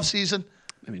this offseason?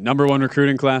 Number 1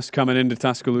 recruiting class coming into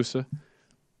Tuscaloosa.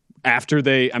 After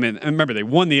remember, they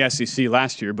won the SEC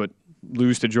last year, but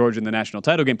lose to Georgia in the national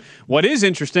title game. What is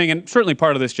interesting, and certainly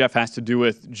part of this, Jeff, has to do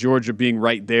with Georgia being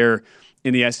right there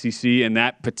in the SEC and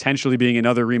that potentially being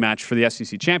another rematch for the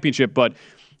SEC championship, but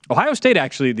Ohio State,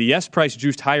 actually, the yes price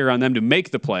juiced higher on them to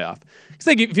make the playoff. Because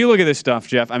if you look at this stuff,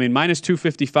 Jeff, minus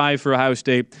 255 for Ohio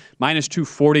State, minus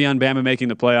 240 on Bama making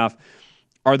the playoff.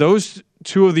 Are those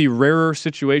 2 of the rarer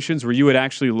situations where you would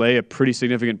actually lay a pretty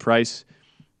significant price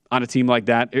on a team like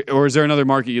that? Or is there another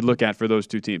market you'd look at for those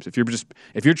 2 teams? If you're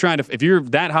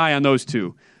that high on those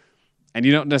 2 and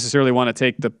you don't necessarily want to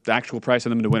take the actual price on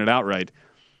them to win it outright,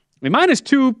 minus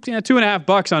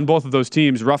 $2.50 on both of those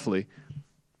teams, roughly.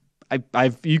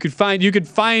 You could find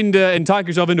and talk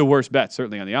yourself into worse bets,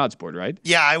 certainly on the odds board, right?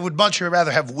 Yeah, I would much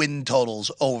rather have win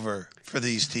totals over for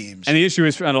these teams. And the issue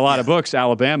is, on a lot of books,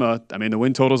 Alabama, the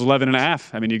win total is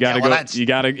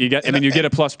 11.5. You get a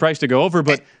plus price to go over,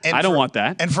 but I don't want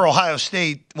that. And for Ohio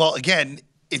State, well, again,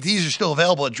 if these are still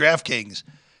available at DraftKings,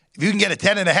 if you can get a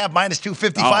 10.5 minus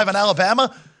 255 on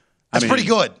Alabama, that's pretty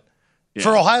good. Yeah.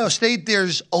 For Ohio State,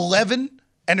 there's 11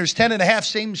 and there's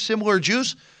 10.5, similar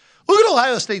juice. Look at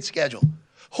Ohio State's schedule.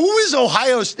 Who is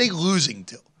Ohio State losing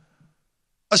to?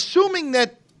 Assuming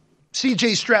that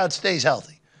C.J. Stroud stays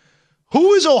healthy.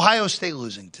 Who is Ohio State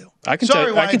losing to? I can tell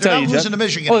you, losing to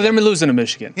Michigan. Oh, they're losing to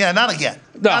Michigan. Yeah, not again.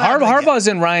 No, Harbaugh's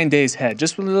in Ryan Day's head.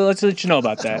 Just let's let you know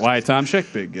about that. Why Tom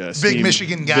Schick, big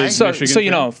Michigan guy. So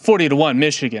 40-1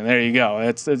 Michigan. There you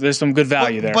go. There's some good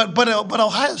value there. But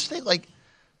Ohio State, look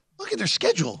at their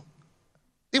schedule.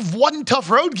 They've one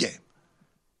tough road game.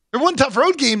 Their one tough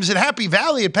road games in Happy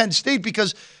Valley at Penn State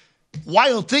because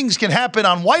wild things can happen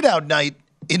on whiteout night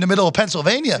in the middle of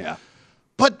Pennsylvania. Yeah.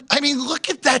 But, look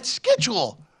at that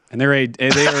schedule. And they are a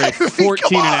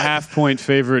 14.5-point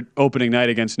favorite opening night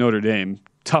against Notre Dame.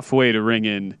 Tough way to ring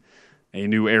in a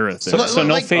new era. So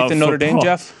no faith in Notre Dame,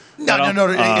 Jeff?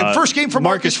 No. First game for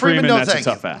Marcus Freeman. No, that's thank a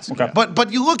tough ask. Okay.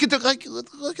 But you look at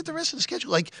the rest of the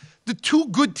schedule. The 2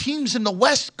 good teams in the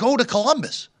West go to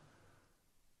Columbus.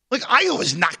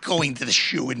 Iowa's not going to the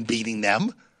shoe and beating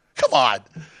them. Come on.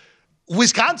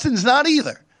 Wisconsin's not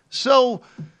either. So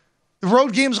the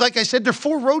road games, like I said, their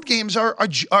 4 road games are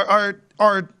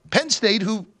Penn State,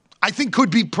 who I think could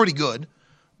be pretty good,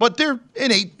 but they're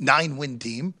an 8-9 win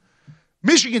team.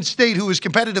 Michigan State, who was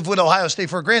competitive with Ohio State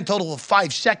for a grand total of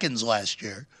 5 seconds last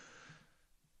year.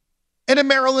 And then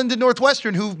Maryland and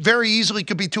Northwestern, who very easily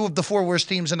could be 2 of the 4 worst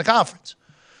teams in the conference.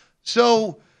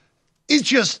 So it's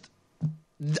just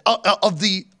of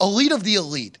the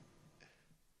elite.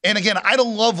 And again, I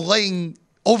don't love laying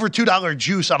over $2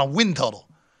 juice on a win total.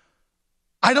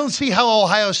 I don't see how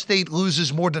Ohio State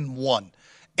loses more than 1.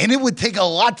 And it would take a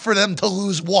lot for them to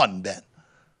lose 1, Ben.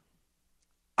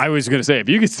 I was going to say, if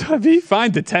you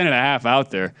find the 10.5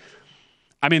 out there,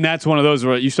 I mean, that's one of those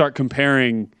where you start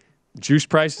comparing juice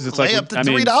prices. It's lay up to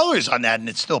 $3 on that, and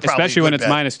it's still probably especially when it's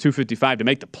minus 255 to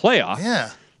make the playoff. Yeah,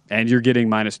 and you're getting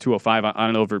minus 205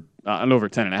 on over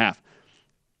 10.5.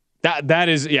 That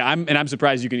is, yeah. I'm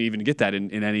surprised you can even get that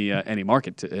in any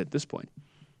market at this point.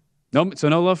 No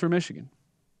love for Michigan.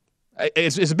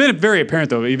 It's been very apparent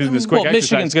though, even in this quick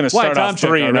exercise. Michigan's going to start off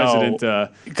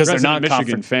 3-0 because they're not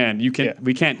Michigan fan.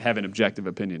 We can't have an objective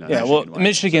opinion on that. Yeah,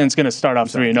 Michigan's going to start off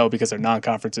 3-0 because their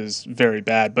non-conference is very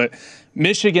bad. But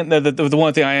Michigan, the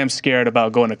one thing I am scared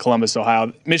about going to Columbus,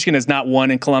 Ohio, Michigan has not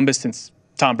won in Columbus since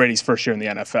Tom Brady's first year in the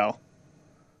NFL.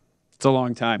 It's a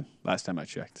long time. Last time I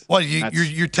checked. Well,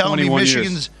 you're telling me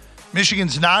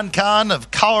Michigan's non-con of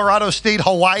Colorado State,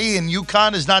 Hawaii, and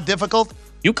UConn is not difficult?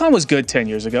 UConn was good 10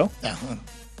 years ago. Yeah.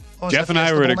 Jeff and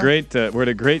I were at a great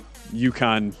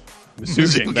UConn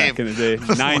Mizzou game back in the day.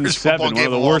 9-7, one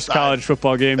of the worst college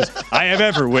football games I have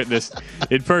ever witnessed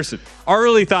in person. Our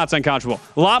early thoughts on college football.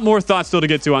 A lot more thoughts still to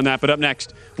get to on that, but up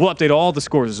next, we'll update all the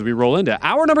scores as we roll into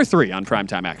hour number 3 on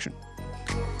Primetime Action.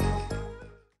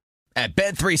 At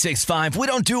Bet365, we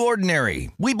don't do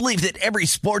ordinary. We believe that every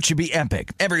sport should be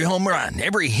epic. Every home run,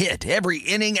 every hit, every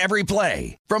inning, every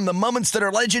play. From the moments that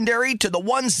are legendary to the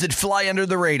ones that fly under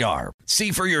the radar.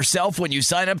 See for yourself when you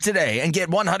sign up today and get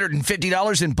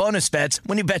 $150 in bonus bets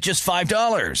when you bet just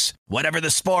 $5. Whatever the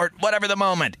sport, whatever the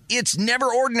moment, it's never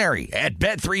ordinary at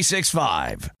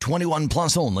Bet365. 21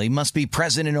 plus only. Must be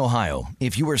present in Ohio.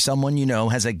 If you or someone you know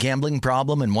has a gambling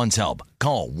problem and wants help,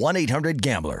 call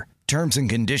 1-800-GAMBLER. Terms and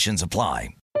conditions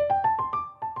apply.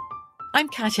 I'm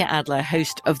Katya Adler,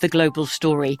 host of The Global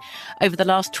Story. Over the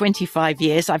last 25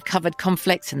 years, I've covered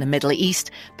conflicts in the Middle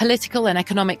East, political and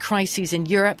economic crises in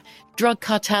Europe, drug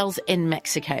cartels in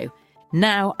Mexico.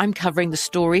 Now I'm covering the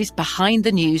stories behind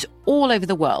the news all over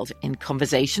the world in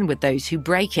conversation with those who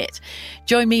break it.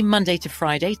 Join me Monday to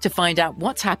Friday to find out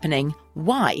what's happening,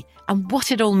 why, and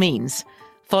what it all means.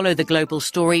 Follow The Global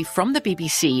Story from the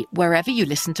BBC wherever you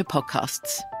listen to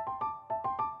podcasts.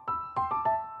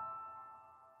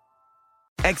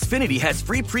 Xfinity has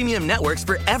free premium networks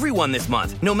for everyone this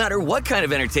month, no matter what kind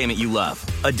of entertainment you love.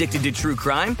 Addicted to true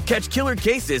crime? Catch killer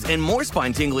cases and more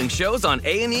spine-tingling shows on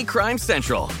A&E Crime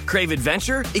Central. Crave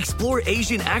adventure? Explore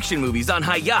Asian action movies on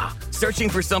Hi-Ya. Searching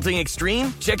for something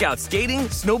extreme? Check out skating,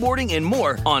 snowboarding, and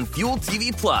more on Fuel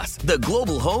TV Plus, the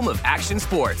global home of action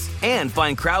sports. And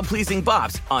find crowd-pleasing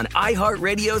bops on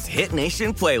iHeartRadio's Hit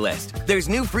Nation playlist. There's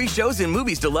new free shows and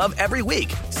movies to love every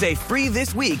week. Say free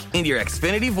this week in your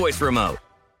Xfinity voice remote.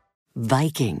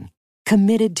 Viking,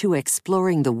 committed to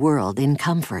exploring the world in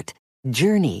comfort.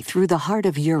 Journey through the heart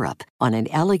of Europe on an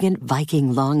elegant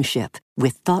Viking longship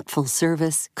with thoughtful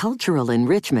service, cultural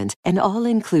enrichment, and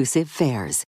all-inclusive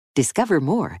fares. Discover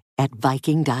more at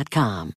Viking.com.